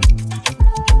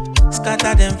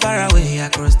 Scatter them far away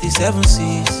across the 7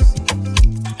 seas.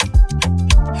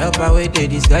 Help away there,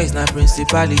 this guy's not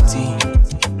principality.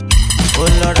 Oh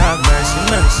Lord have mercy,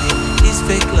 mercy. This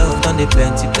fake love done they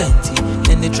plenty.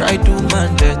 Then they try to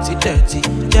man dirty.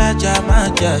 Jaja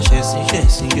man,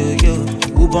 chasing, yo.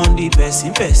 Who born the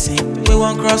person? We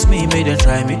won't cross me, make them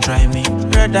try me.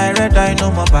 Red eye, no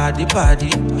more body.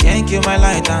 Can't kill my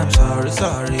light, I'm sorry,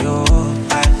 oh.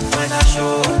 When I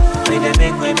show, when they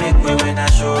make way when I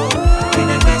show. When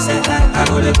they can say I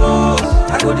go the boss,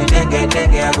 I go the dengue,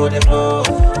 I go the blow.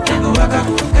 Then go back up,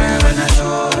 girl, when I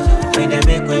show. When they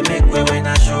make way when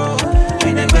I show.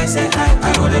 When they can say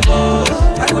I go the boss,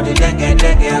 I go the dengue,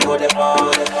 I go the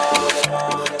blow.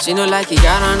 She no like it,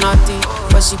 got on nothing,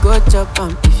 but she go chop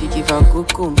on if you give her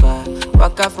cucumber.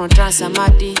 Walk out from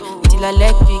Transamadi till her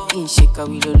leg begin shake her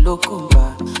with a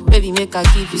locumba. Baby, make her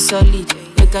give you solid.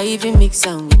 Make her even mix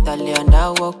am with a lay and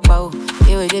I walk pow.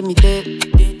 Hey, wait, let me tell. She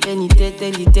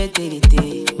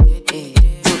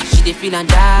dey feelin'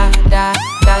 da.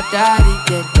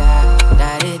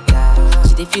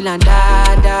 She dey feelin' da.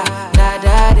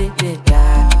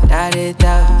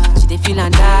 She dey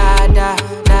feelin' da.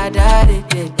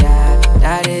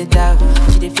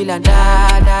 She dey feelin' da.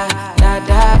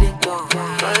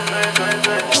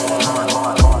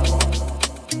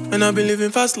 And I've been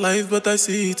living fast life, but I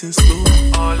see it in slow.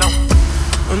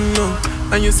 Oh no,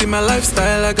 and you see my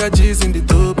lifestyle, I got G's in the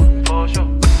double.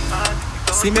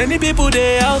 See many people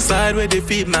there outside where they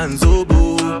feed man's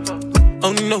oboe.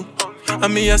 Oh no,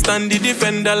 and me I stand the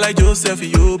defender like Joseph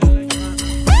Yobo.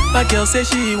 My girl say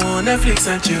she want Netflix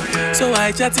and chill, so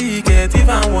I chatty get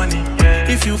even warning.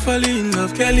 If you fall in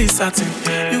love, Kelly satin.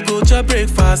 You go to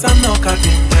breakfast, I'm not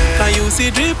capping. Can you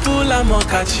see dripple, I'm not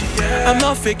catching. I'm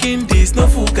not faking this, no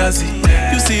fugazi.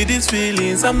 You see these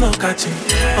feelings, I'm not catching.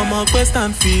 I'm a quest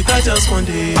and feet, I just want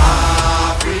it.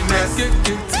 Happiness.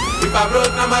 If I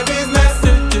broke, now my business.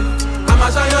 I'ma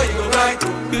show you go right.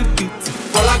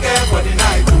 All I care for the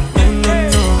night.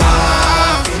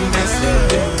 Happiness.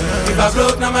 If I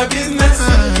broke, now my business.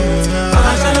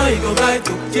 I'ma show you go right.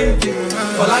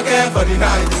 All I care for the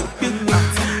night.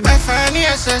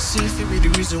 F-I-N-E-S-S-C, if it be the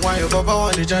reason why your baba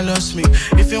want to jealous me.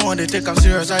 If you want to take I'm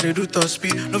serious, I do top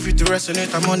speed. No fit to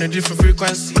resonate, I'm on a different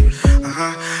frequency.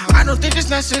 I don't think it's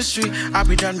necessary. I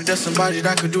be done with somebody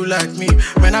that could do like me.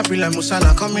 When I be like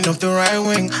Musala coming off the right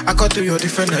wing, I cut to your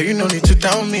defender, you no need to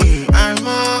tell me. I'm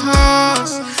a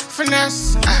horse,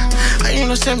 finesse. And you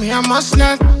know say me, I must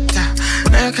not.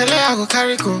 Now you can let I go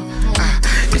carry go.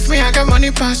 If me, I got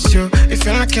money past you. If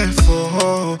you're not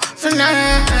careful,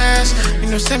 finesse. You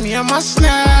know, send me a must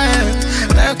not.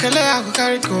 Like a lay, I go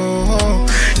carry go.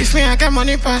 If me, I got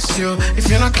money past you. If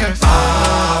you're not careful,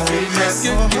 finesse.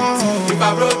 If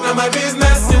I broke, now my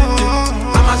business.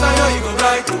 I'ma show you go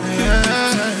right.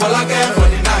 All I care for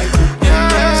the night.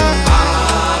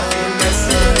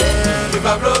 Finesse. If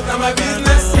I broke, now my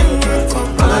business.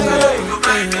 I'ma show you go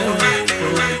right.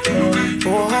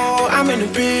 Oh, I'm in a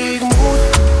big mood.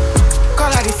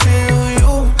 Call I feel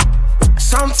you.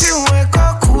 Something wake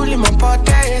up cool in my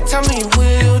body. Tell me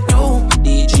what you do.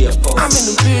 I'm in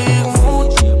a big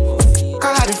mood.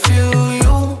 Call I feel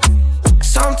you.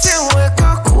 Something wake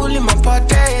up cool in my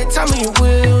body. Tell me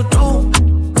what you do.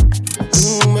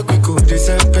 Make we go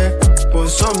December. But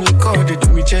some liquor they do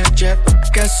me jet.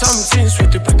 Get something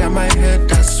sweet to put on my head.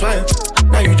 That's why.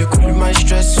 Now you the cool in my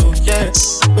stress. So yeah.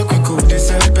 Make we go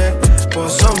December. But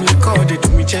some liquor they do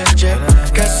me jet.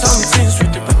 Get something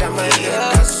sweet to put on my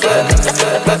head. That's why.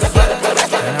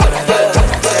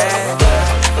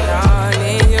 I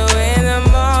need you in the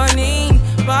morning,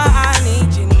 but I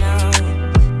need you now.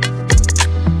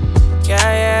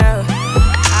 Yeah.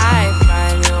 I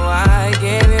find you, I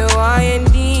give you all you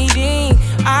needing.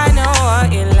 I know what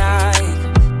you like.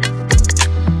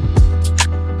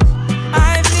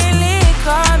 I feel it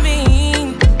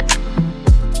coming.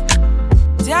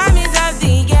 Time is of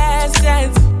the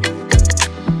essence.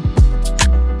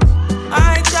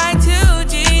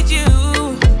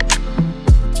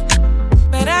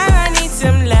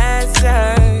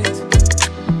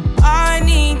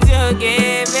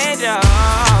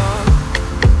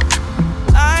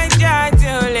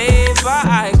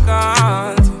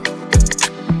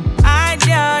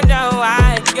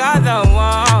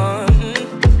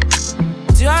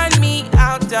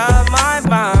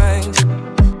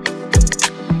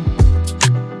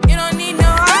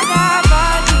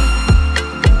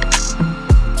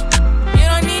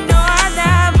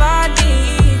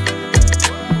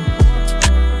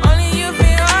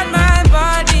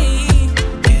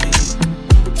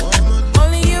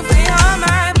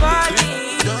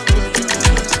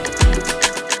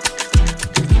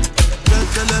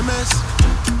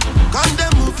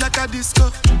 a disco.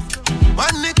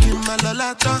 One nick in my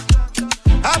lolata.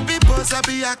 Happy boss,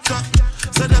 happy actor.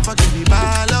 So never give me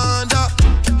ball under.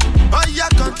 Oh, yeah,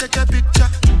 come take a picture.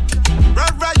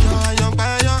 Right, you're a young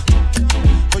buyer.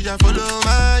 Oh, yeah, follow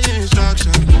my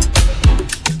instruction.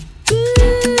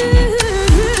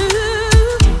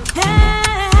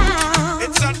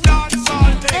 It's a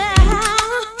dancehall thing.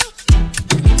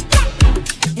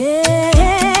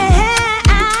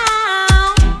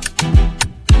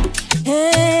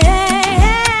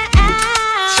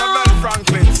 Shabelle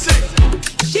Franklin, sing.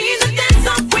 She's a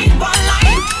dancehall queen for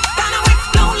life. Gonna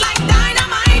explode like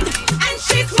dynamite. And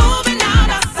she's moving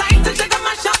out of sight. So she gonna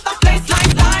mash up the place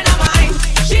like dynamite.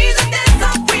 She's a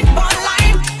dancehall queen for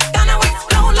life. Gonna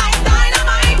explode like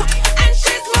dynamite. And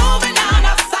she's moving out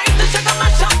of sight. So she gonna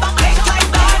mash up the place like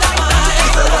dynamite.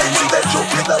 With the wine, with the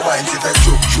joke, with the wine, with the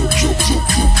joke, joke, joke, joke,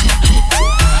 joke, joke.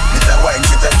 With the wine,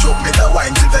 with the joke, with the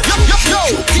wine, with the joke, joke,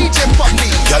 joke. DJ Poppy.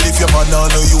 Girl, if your man on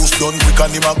no use done quick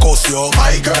and him a cuss you.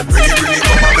 My girl, bring it,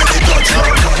 come on, bring it, touch you,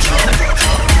 touch you.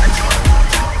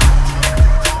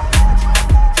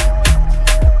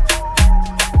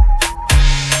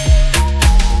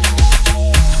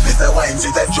 With the wine,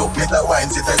 with the joke, with the wine,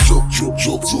 with the joke, joke,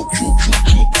 joke, joke, joke,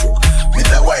 joke, joke. With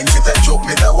the wine, with the joke,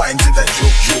 with the wine, with the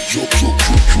joke, joke, joke, joke,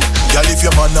 joke. Girl, if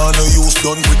your man on no use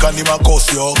done quick and him a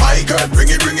cuss you. My girl, bring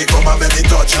it, come on, let me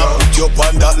touch you. Put your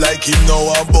on that like him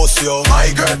now and bust you. My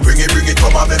girl, bring it,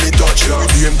 come on, let me touch you.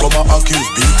 If him come and accuse,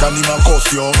 beat and him a cuss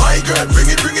you. My girl,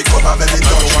 bring it, come on, let me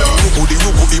touch you. You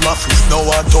put him a flip now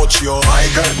and touch you. My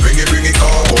girl, bring it,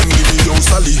 come. Come give me your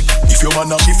sally. If your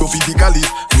man a shift you physically,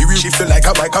 me will shift you like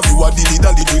a bike. If you a dilly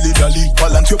dally,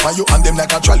 balance you on you and them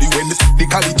like a trolley. When the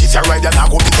quality is right and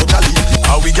I go to jolly.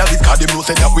 How we got it, cause them know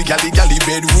say that we got the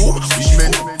bedroom. Which men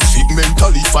sick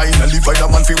mentally, finally find a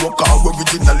man fi rock out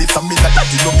originally. Some me like that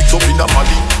you know mix up in a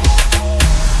body.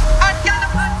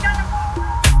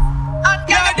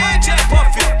 Yeah, DJ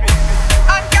Puffy.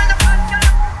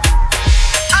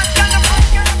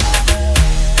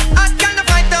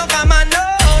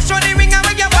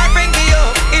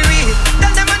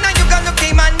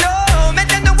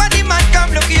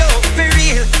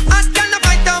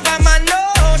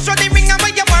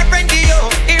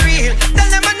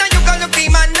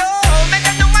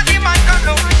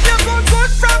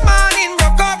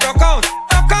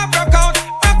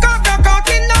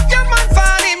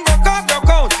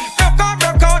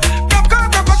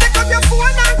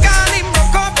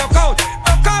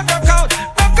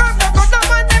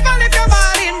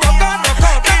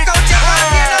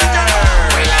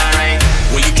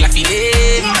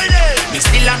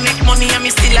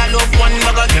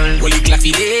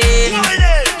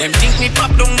 Them think me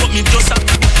pop down, but me just a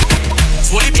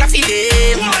Swolly claffy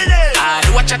day. I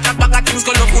do a chat a bag of things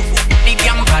go look big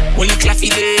and bad. Wally claffy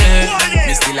day.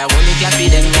 Me still a wally claffy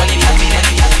them, wally claffy them.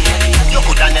 You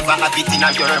coulda never have it in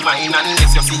your mind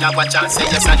unless you see a watch and say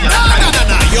yes and you're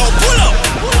No, yo, pull up.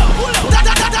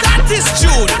 That is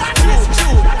June.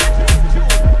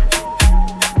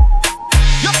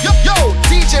 Yo,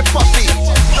 DJ Puffy.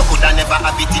 You coulda never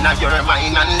have it in your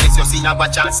mind unless you see a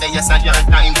watch and say yes and your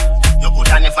time. You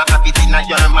coulda never have it in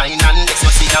your mind unless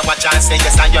you see a watch and say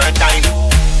yes and your time.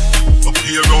 So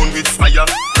play around with fire.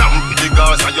 Ramp with the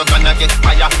Gaza, you're gonna get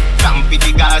fire. Ramp with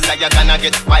the Gaza, you're gonna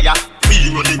get fire. We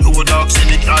run the road dogs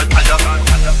in the car fire.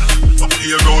 So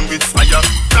play around with fire.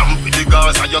 Ramp with the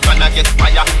Gaza, you're gonna get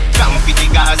fire. Ramp with the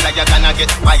Gaza, you're gonna get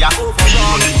fire. We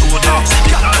run the road dogs in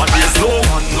the car fire. But there's no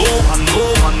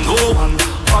one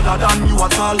other than you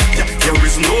at all. Yeah, there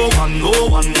is no one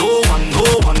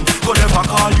could ever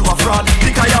call you a fraud.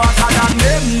 Because you're hotter than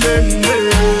them.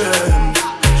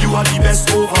 You are the best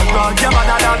overall. You're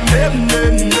better than them.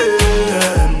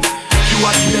 You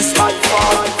are the best by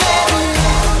far.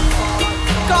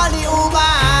 Call the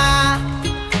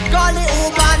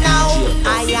Uber now. I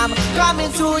am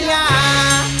coming to ya.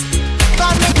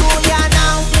 Coming to ya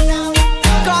now.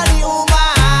 Call the Uber.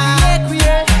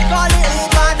 Call the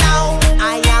Uber now. I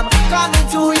am coming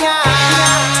to ya.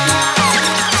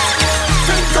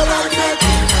 Think about it.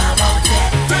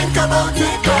 Think about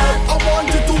it, girl. I want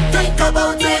you to think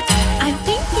about it. I'm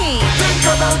thinking. Think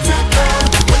about it, girl.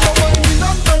 When you want me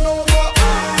not turn over,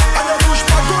 and you push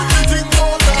back on the thing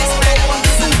all down. I want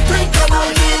you to think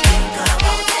about it.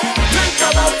 Think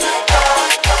about it, girl.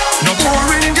 No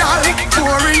boring girl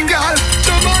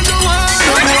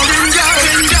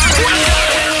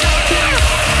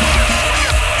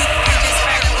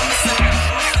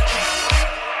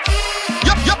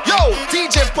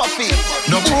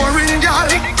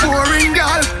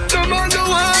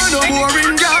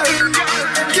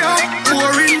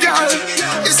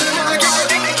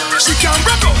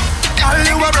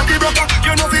broker.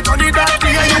 You know it on it that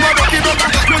day, you a rocky broker.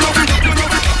 You know it.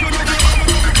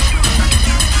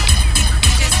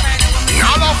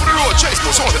 All off the road, Chase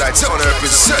goes on to that town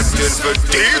representing for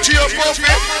DJ Puffy.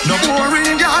 No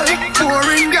boring girl,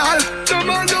 boring girl. No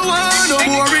man no one, no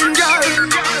boring girl.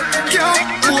 Yeah,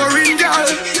 boring girl.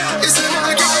 It's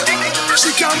my girl. She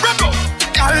can rock up.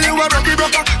 Girl, you a rocky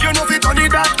broker. You know it on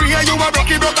it that day, you a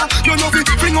rocky broker. You know it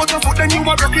bring out your foot, then you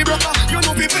a rocky broker. You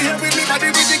know it play with me body,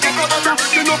 with the get broker.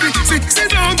 You know it sit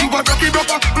down, you a rocky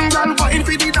broker. Girl, wine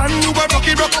for the dan, you a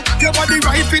rocky broker. Your body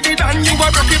right for the dan, you a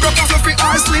rocky broker. So fi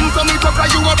ass slim, come it up,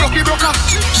 you a rocky broker.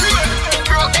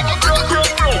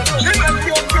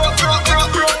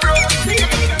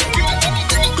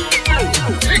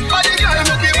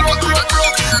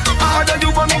 Harder, you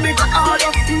wanna make it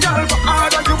harder. Girl, for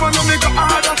harder, you wanna make it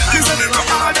harder. You say for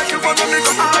harder, you wanna make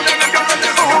it harder.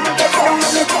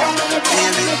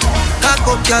 Cock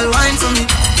up, girl, wine for me.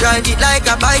 Ride it like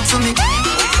a bike for me.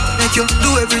 Make you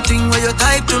do everything where you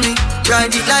type to me.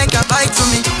 Ride it like a bike for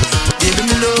me. Baby,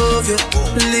 me love you,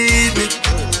 believe me.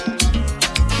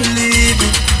 Believe me,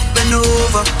 bend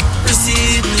over,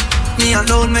 receive me. Me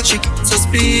alone make shit so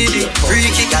speedy.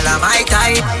 Freaky girl, I'm my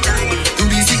type. Do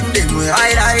the thing them way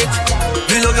I like.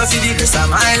 Me love you for the rest of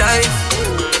my life.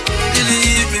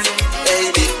 Believe me,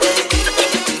 baby.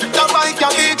 The bike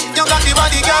you big, you got the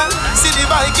body girl. See the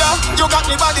bike girl, you got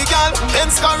the body girl.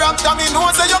 Benz character, me know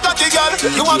say you got the girl.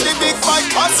 You have the big bike,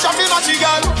 fast traffic matchy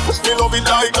girl. Me love it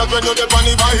like that when you dey on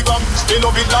the bike up. Me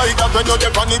love it like that when you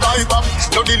dey on the bike up.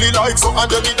 You really like so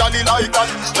and you me daddy like that.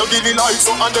 You really like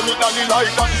so and you me daddy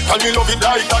like that. And me love it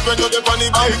like that when you dey on the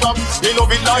bike up. Me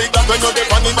love it like that when you dey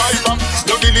on the bike up.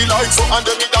 You really like so and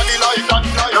you me daddy like that.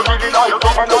 You really like so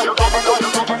and you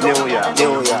New Year.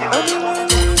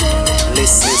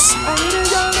 Listen.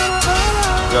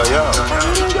 Yo.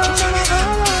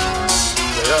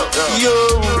 Yo,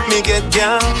 me get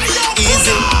down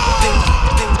easy.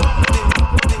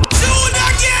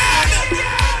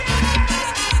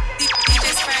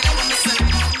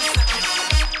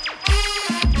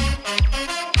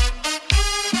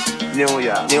 New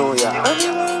Year.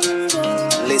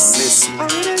 Listen.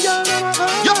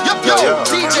 Yo,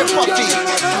 DJ Puffy.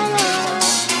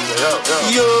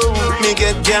 Yo, me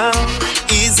get down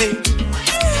easy.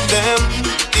 Them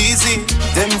easy.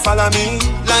 Them follow me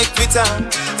like Twitter.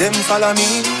 Them follow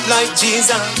me like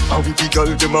Jesus. And we the girl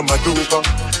them a mad over.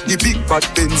 The big bad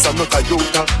Benz and not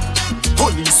Toyota.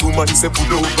 Police woman say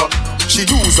pull over. She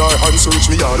use her hand search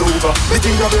me all over. The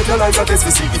thing that realize a test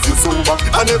to see if you sober.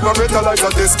 I never realize a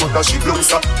test but that she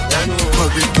closer.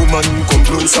 Married woman come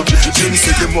closer. Them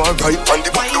say them want right and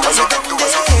the back door say them do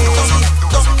as a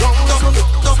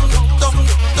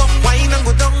Wine and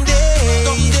go down there.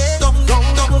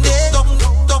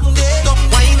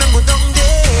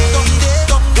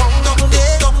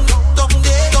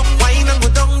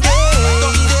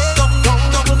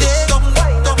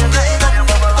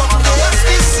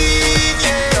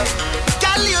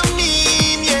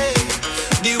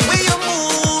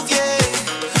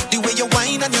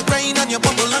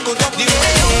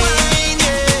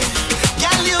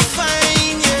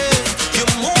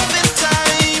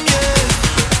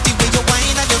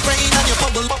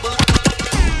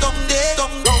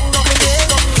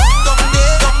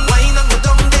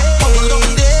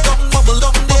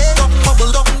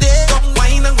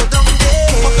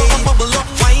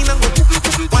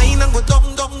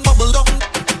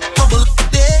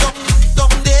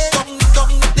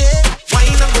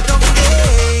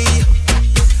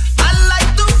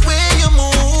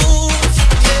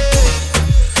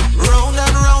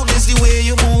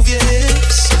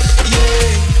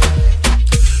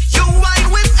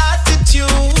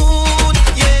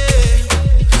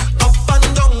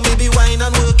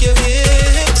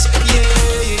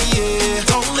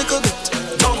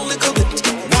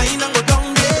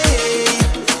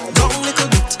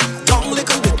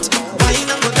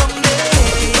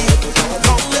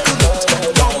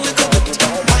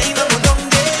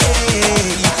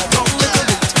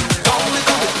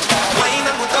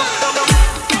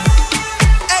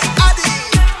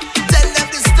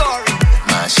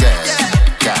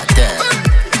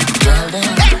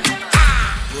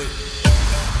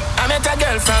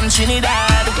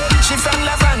 Trinidad. She from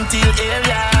La Frontier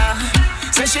area.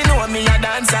 So she know me a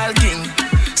dancehall king.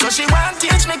 So she want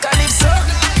teach me calypso.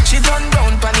 She turn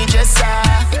round pon the dresser.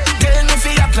 Tell me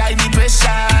fi apply the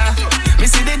pressure. Me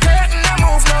see the curtain a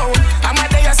move now. I'm a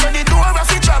day so the door a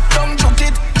fi drop down. Juke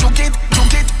it, juke it,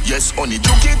 juke it. Yes, honey,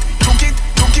 juke it, juke it,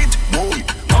 juke it. Boy,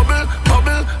 bubble,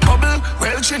 bubble, bubble.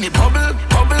 Well, Trini, bubble,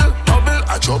 bubble, bubble.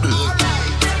 A trouble.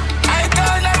 I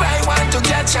told her I want to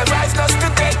catch a rise just to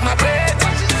take my breath.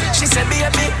 She said,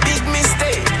 baby, big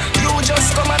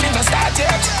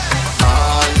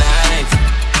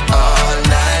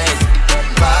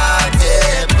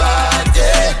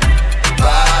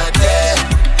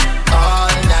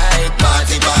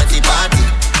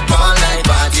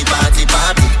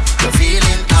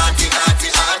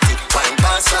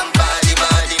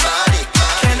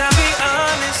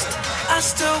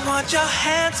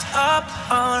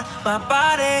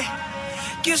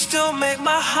You still make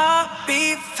my heart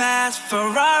beat fast.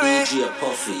 Ferrari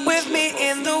with me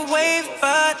in the wave,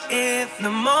 but in the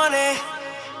morning.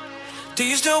 Do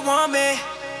you still want me?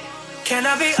 Can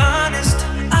I be honest?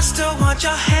 I still want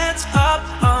your hands up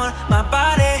on my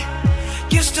body.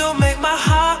 You still make my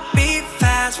heart beat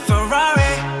fast.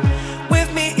 Ferrari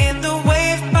with me in the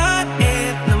wave, but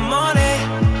in the morning.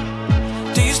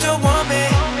 Do you still want me?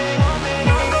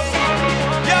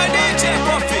 Yeah, DJ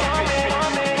Puffy.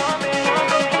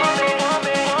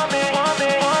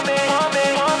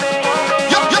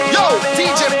 Yo,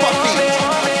 DJ Puffy.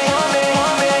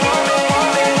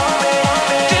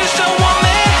 Do you still want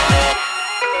me?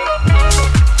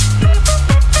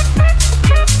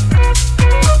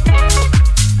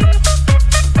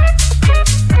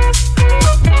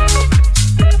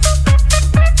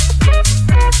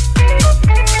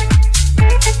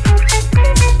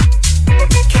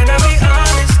 Can I be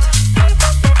honest?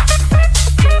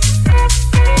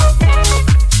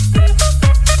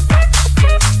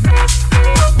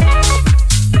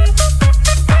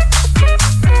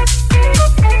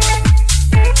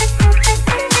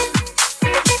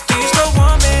 Do you still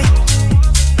want me?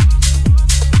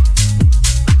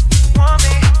 Want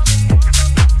me?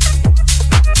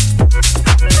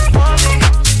 Want me?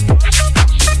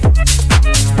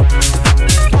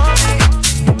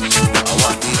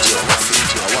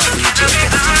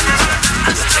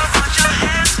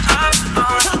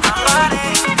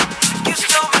 You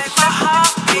still make my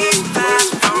heart beat fast.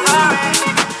 Ferrari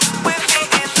with me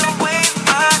in the wave,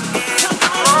 but in the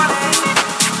morning.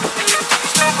 You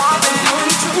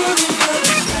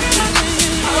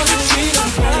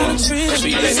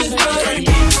still want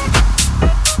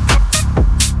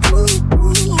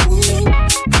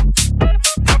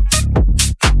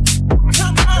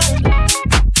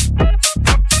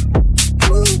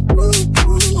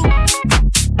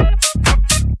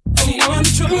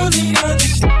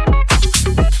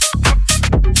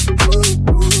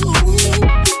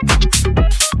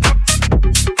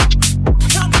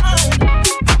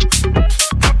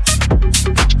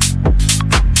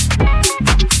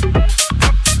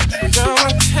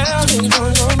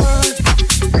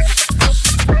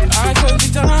I could be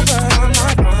done, but I'm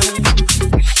not mine.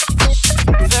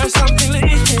 There's something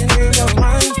leaking in your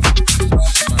mind.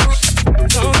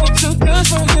 Don't look too good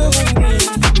for you and me.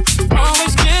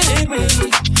 Always getting me.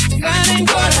 That ain't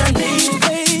what I need,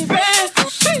 baby.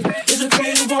 Is a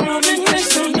pretty woman next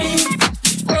to me.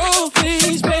 Oh,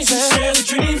 please, baby. Share the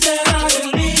dreams that I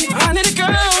believe. I need a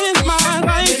girl in my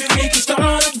life. Maybe we can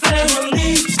start a family.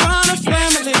 Start a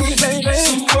family, baby.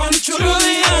 Someone to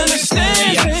truly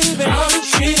understand, baby. How to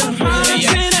treat a man.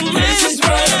 This is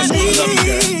what I need.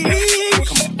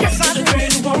 Yes, I'm a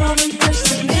pretty woman next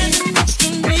to me.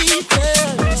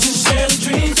 To share the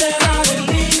dreams that I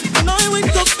believe. When I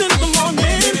wake up in the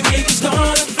morning, maybe we can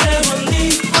start a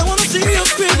family. I wanna see your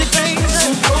pretty face.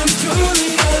 Someone to truly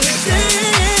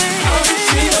understand how to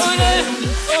treat a man.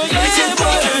 Oh yeah, this is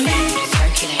what I need.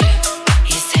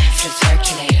 It's time for the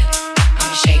circulator.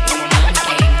 I'ma shake my mama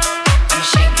game. I'ma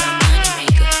shake my money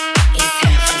maker. It's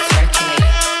time for the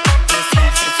circulator. It's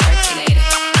time for the circulator.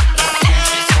 It's time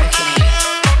for the circulator.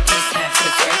 It's time for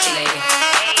the circulator.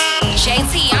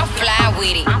 JT, I'm fly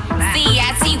with it.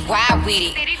 CITY with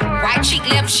it. Right cheek,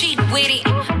 left cheek with it.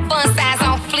 Fun size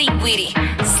on fleek with it.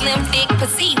 Slim, thick,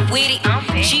 petite with it.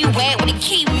 G-Wag with the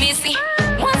key missing.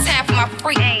 One time for my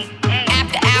freak.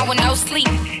 After hour, no sleep.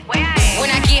 When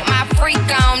I get my freak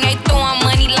on, they throwing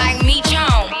money like me,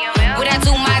 John. When I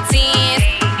do my dance,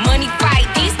 money fight,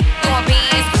 these throwing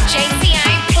bands. JT, I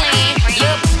ain't playing.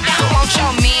 Yup, I don't want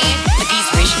your man. But these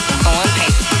rich going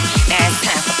paper. Now it's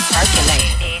time for the circulator.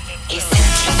 It's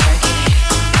time for the circulator.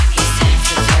 It's time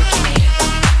for the circulator.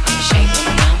 I'ma shake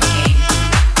my mama game.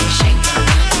 I'ma shake my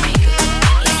money maker.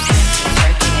 It's time for the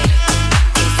circulator.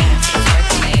 It's time for the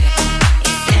circulator.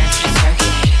 It's time for the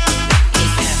circulator.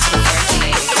 It's time for the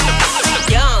circulator.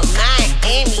 Young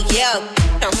Miami, yeah,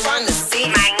 I'm from the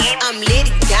city. I'm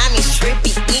litty, diamond,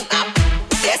 strippy, eat my.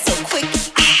 That's so quick.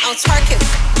 I'm twerking,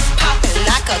 popping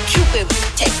like a cupid.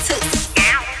 Take toots.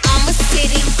 I'm a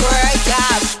city girl,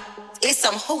 yeah. It's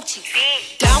some hoochie.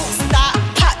 Don't stop,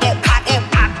 pop that, pop that,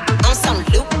 pop. I'm some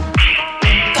loop.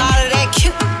 Got all that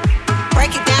cute.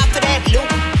 Break it down for that loop.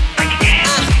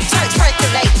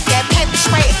 Twerkulate, that paper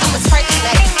spray. I'ma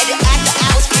twerkulate. And then after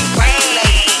hours, we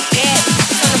regulate. Yeah,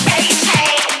 so the baby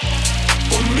take.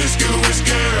 Promiscuous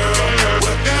girl,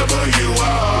 wherever you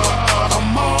are,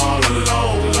 I'm all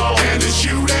alone, and it's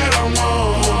you that I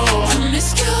want.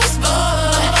 Promiscuous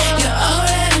boy, you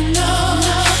already know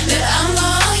that I'm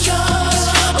all yours.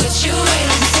 What you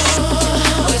waiting for?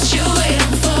 What you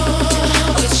waiting for?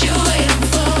 What you waiting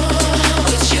for?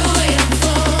 What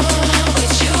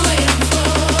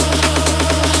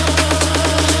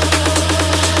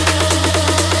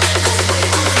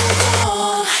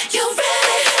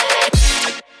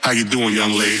How you doing,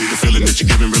 young lady? The feeling that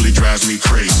you're giving really drives me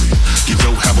crazy. You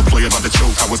don't have a play about the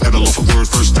choke. I was at a loaf of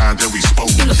words first time that we spoke.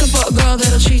 You're looking for a girl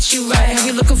that'll treat you right. Have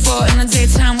you looking for in the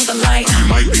daytime with a light? You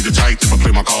might be the type if I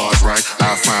play my cards right.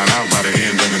 I'll find out by the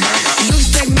end of the night. You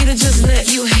expect me to just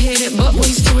let you hit it, but will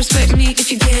you still respect me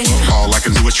if you get it? All I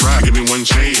can do is try, give me one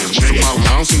chance. What's the problem?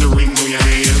 I don't see the ring on your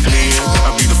hand.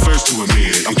 I'll be the first to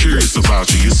admit it. I'm curious about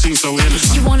you. You seem so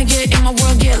innocent. You wanna get in my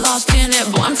world, get lost in it.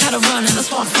 Boy, I'm tired of running. That's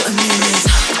why I'm putting me in this.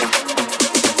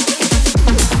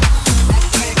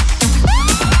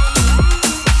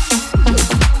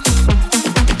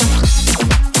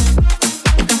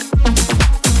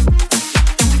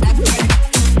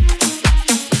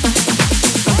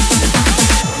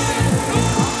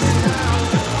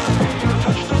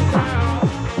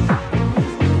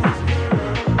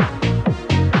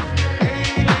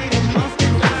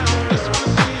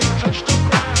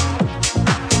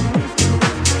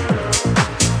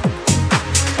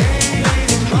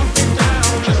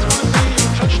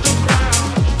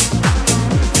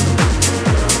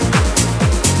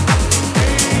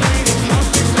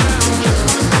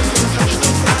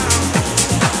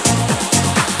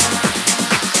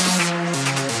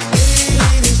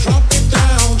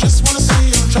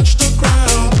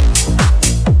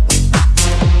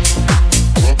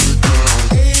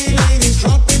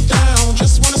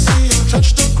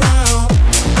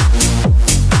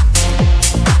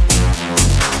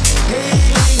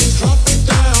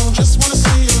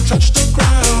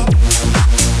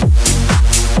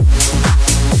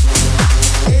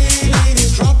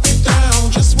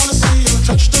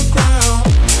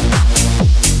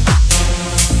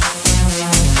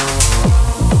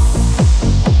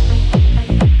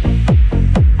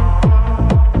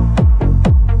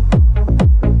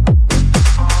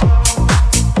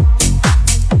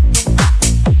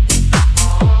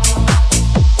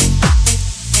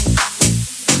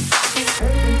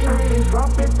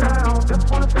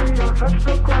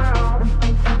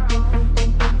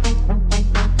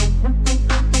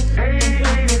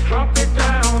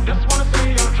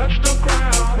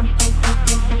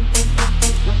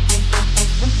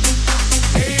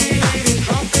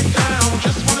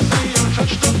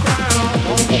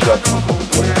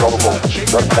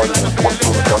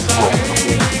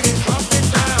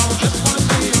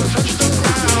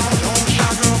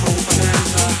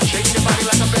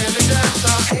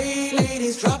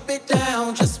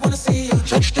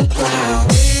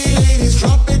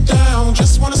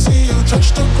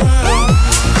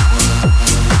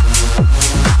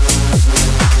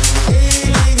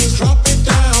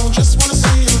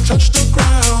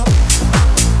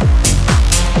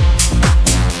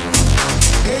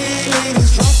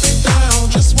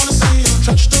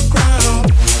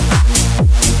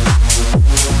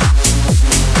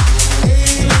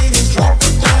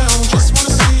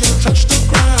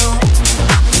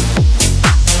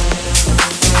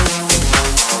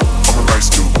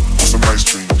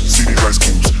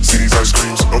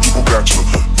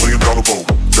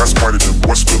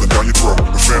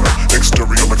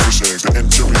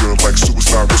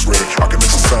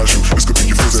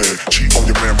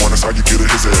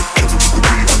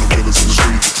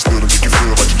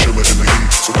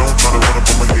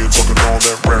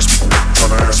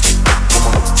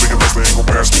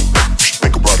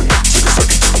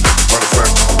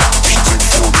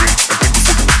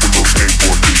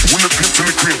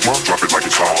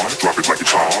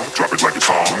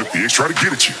 Try to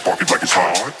get at you, park it like it's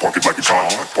hard, park it like it's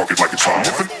hard, park it like it's hard.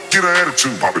 If it get an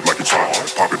attitude, pop it like it's hard,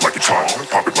 pop it like it's hard,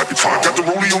 pop it like it's hard. Got the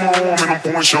rollie on my arm and I'm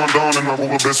pouring Sean down and I roll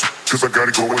the best cause I got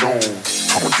it going on.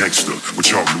 I'm a gangster, but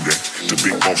y'all knew that. The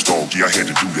big boss dog, yeah I had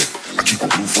to do that. I keep a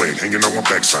blue flag hanging on my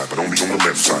backside, but only on the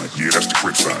left side. Yeah, that's the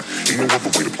crib side. Ain't no other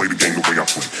way to play the game the way I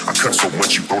play. I cut so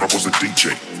much you thought I was a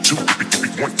DJ. 2,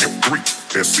 1, 3.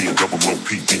 SC and double OP,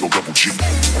 D-O double G.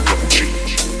 Double G,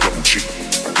 double G,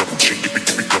 double G, double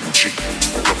G, double G,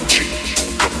 double G,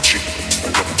 double G,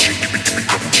 double G,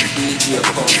 double G,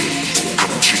 double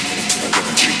G,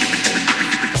 double G.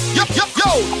 Yo,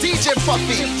 DJ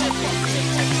Puffy.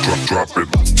 Drop it.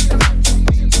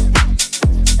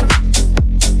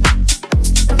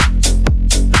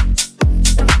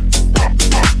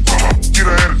 Get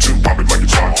an attitude, pop it like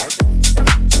it's hot.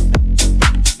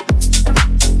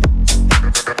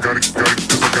 Got it,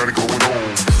 cause I got it going on.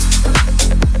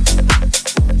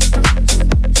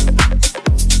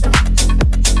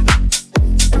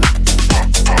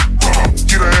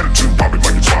 Get an attitude, pop it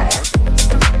like it's hot.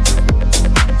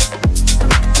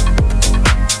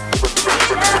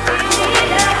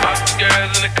 Hot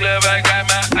girls in the club, I got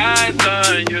my eyes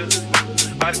on you.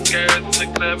 Hot girls in the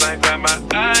club, I got my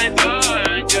eyes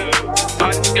on you.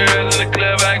 Hot girls in the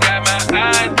club, I got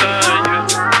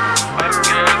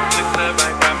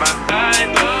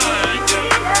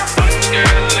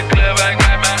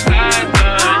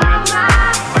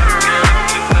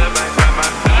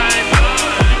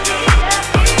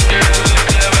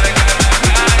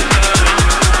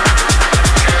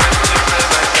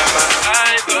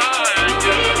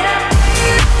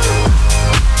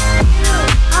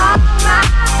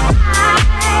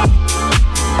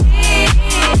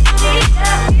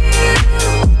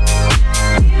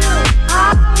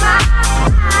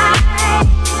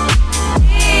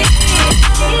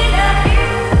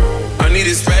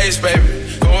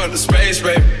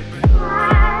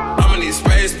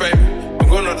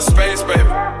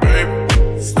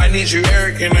you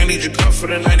arrogant, I need your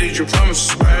confidence, I need your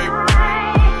promises, babe.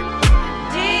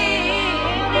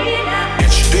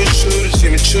 Introduce you to see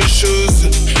me choose shoes.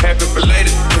 Happy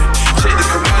belated. Check the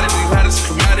commodity, hottest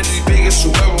commodity, biggest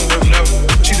whoever will never.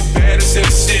 She the baddest in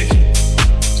the city.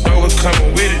 Know what's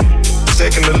coming with it.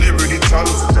 Second the liberty, taught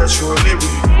us that you a liberty.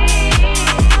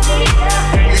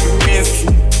 Hang you the Benz,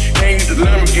 hang you the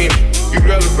Lamborghini. You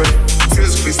relevant,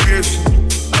 physically, spiritually.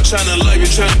 I'm tryna love you,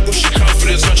 tryna boost your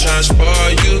confidence. I'm tryna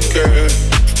spoil you, girl.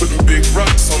 Put them big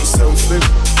rocks on the self-flip.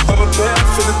 Up a back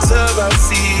for the tub, I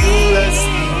see you, I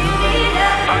see you.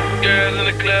 All the girls in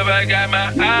the club, I got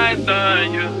my eyes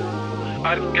on you.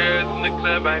 All the girls in the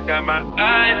club, I got my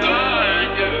eyes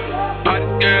on you. All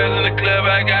the girls in the club,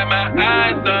 I got my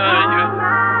eyes on you.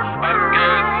 All the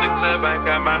girls in the club, I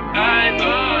got my eyes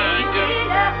on you.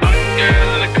 All the girls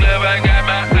in the club, I got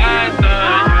my eyes on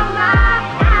you.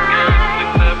 All the girls in the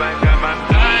club, I got my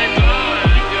eyes on you.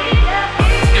 All the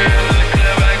girls in the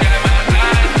club, I got my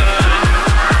eyes on you.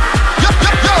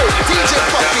 Yo, DJ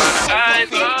Puffy.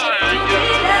 Eyes on you.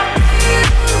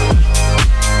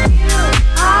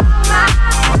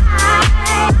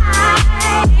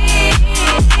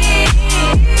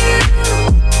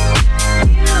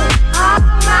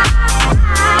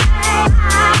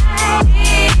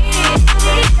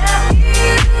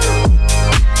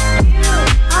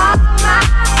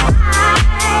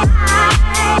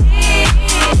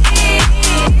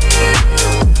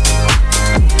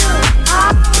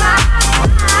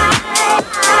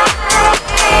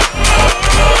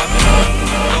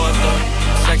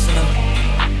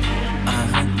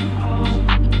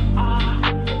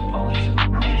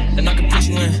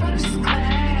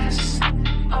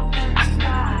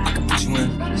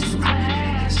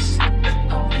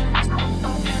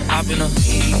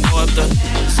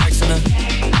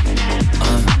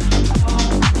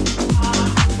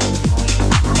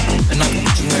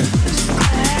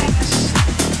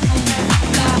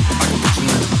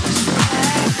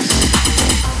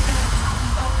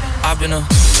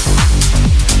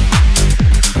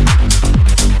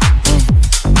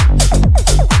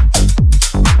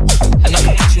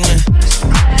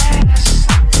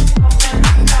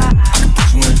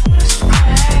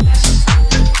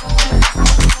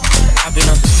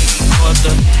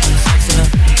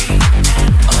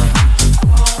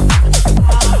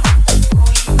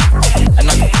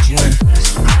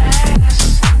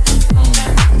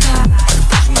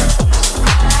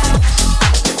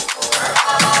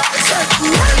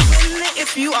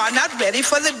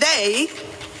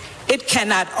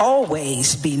 Cannot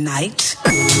always be night.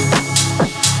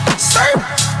 Sir,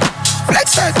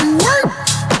 flex I do work.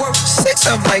 Work 6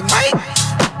 of like Mike.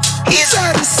 He's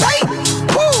out of sight.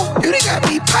 Whoa, you done got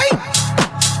me pipe.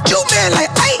 You man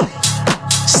like Ike.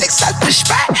 6 at the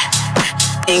spot.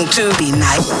 Into be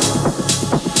night.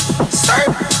 Sir,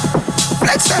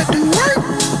 flex I do work.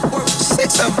 Work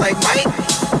 6 of like Mike.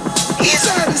 He's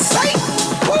out of sight.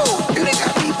 Whoa, you done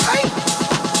got me pipe.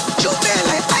 You man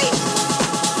like Ike.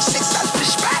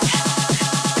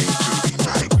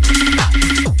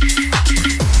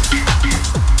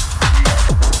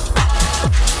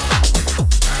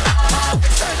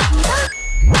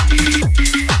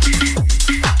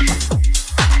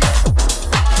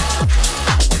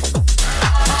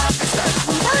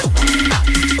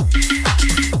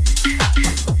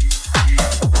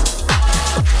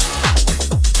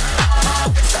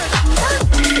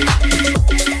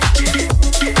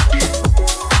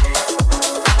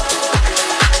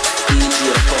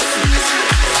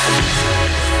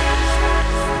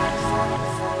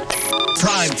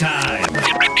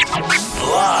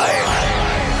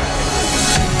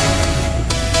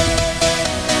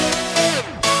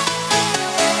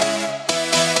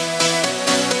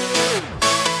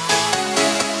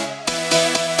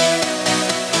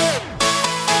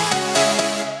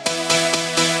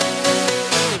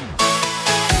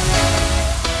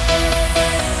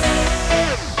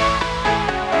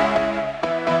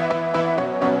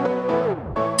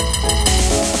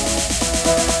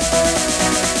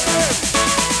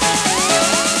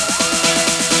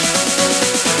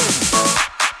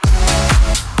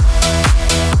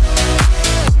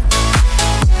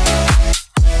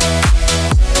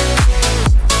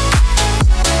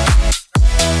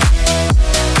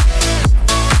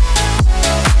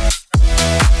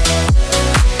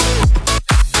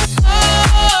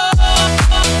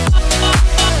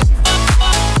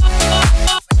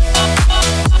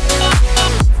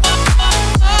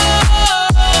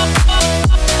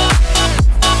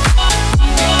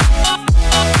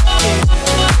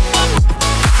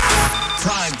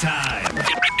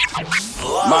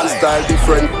 Man style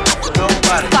different.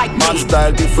 Man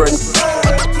style different.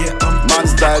 Man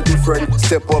style different.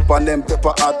 Step up and them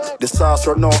pepper hot. The sauce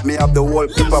run out, me have the whole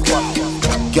pepper pot.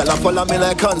 Girl, I follow me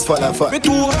like hands for the fat. Me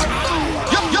too.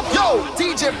 Yo,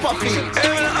 DJ Puffy.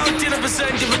 I'm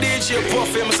 10% of a DJ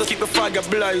Puffy. I must keep the fire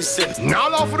blazing.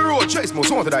 Now off for the road, Chase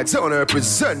most wanted I tell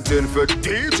representing for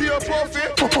DJ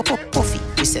Puffy. Puffy,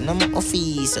 listen, I'm an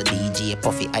office, so DJ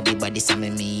Puffy, I the body some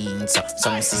mean. So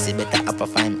some sissy better up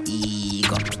of I'm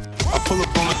ego. I pull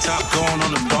up on the top, going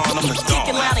on the dawn, I'm the dawn.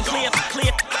 Kicking loud and clear.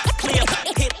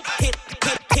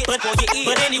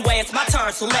 But anyway, it's my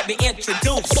turn, so let me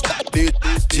introduce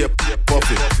DJ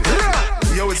Puffy.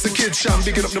 Yo, it's the kid Sham,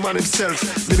 bigging up the man himself.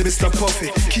 Mr. Puffy,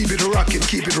 keep it rocking,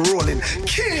 keep it rolling.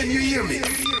 Can you hear me?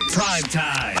 Prime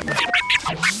time.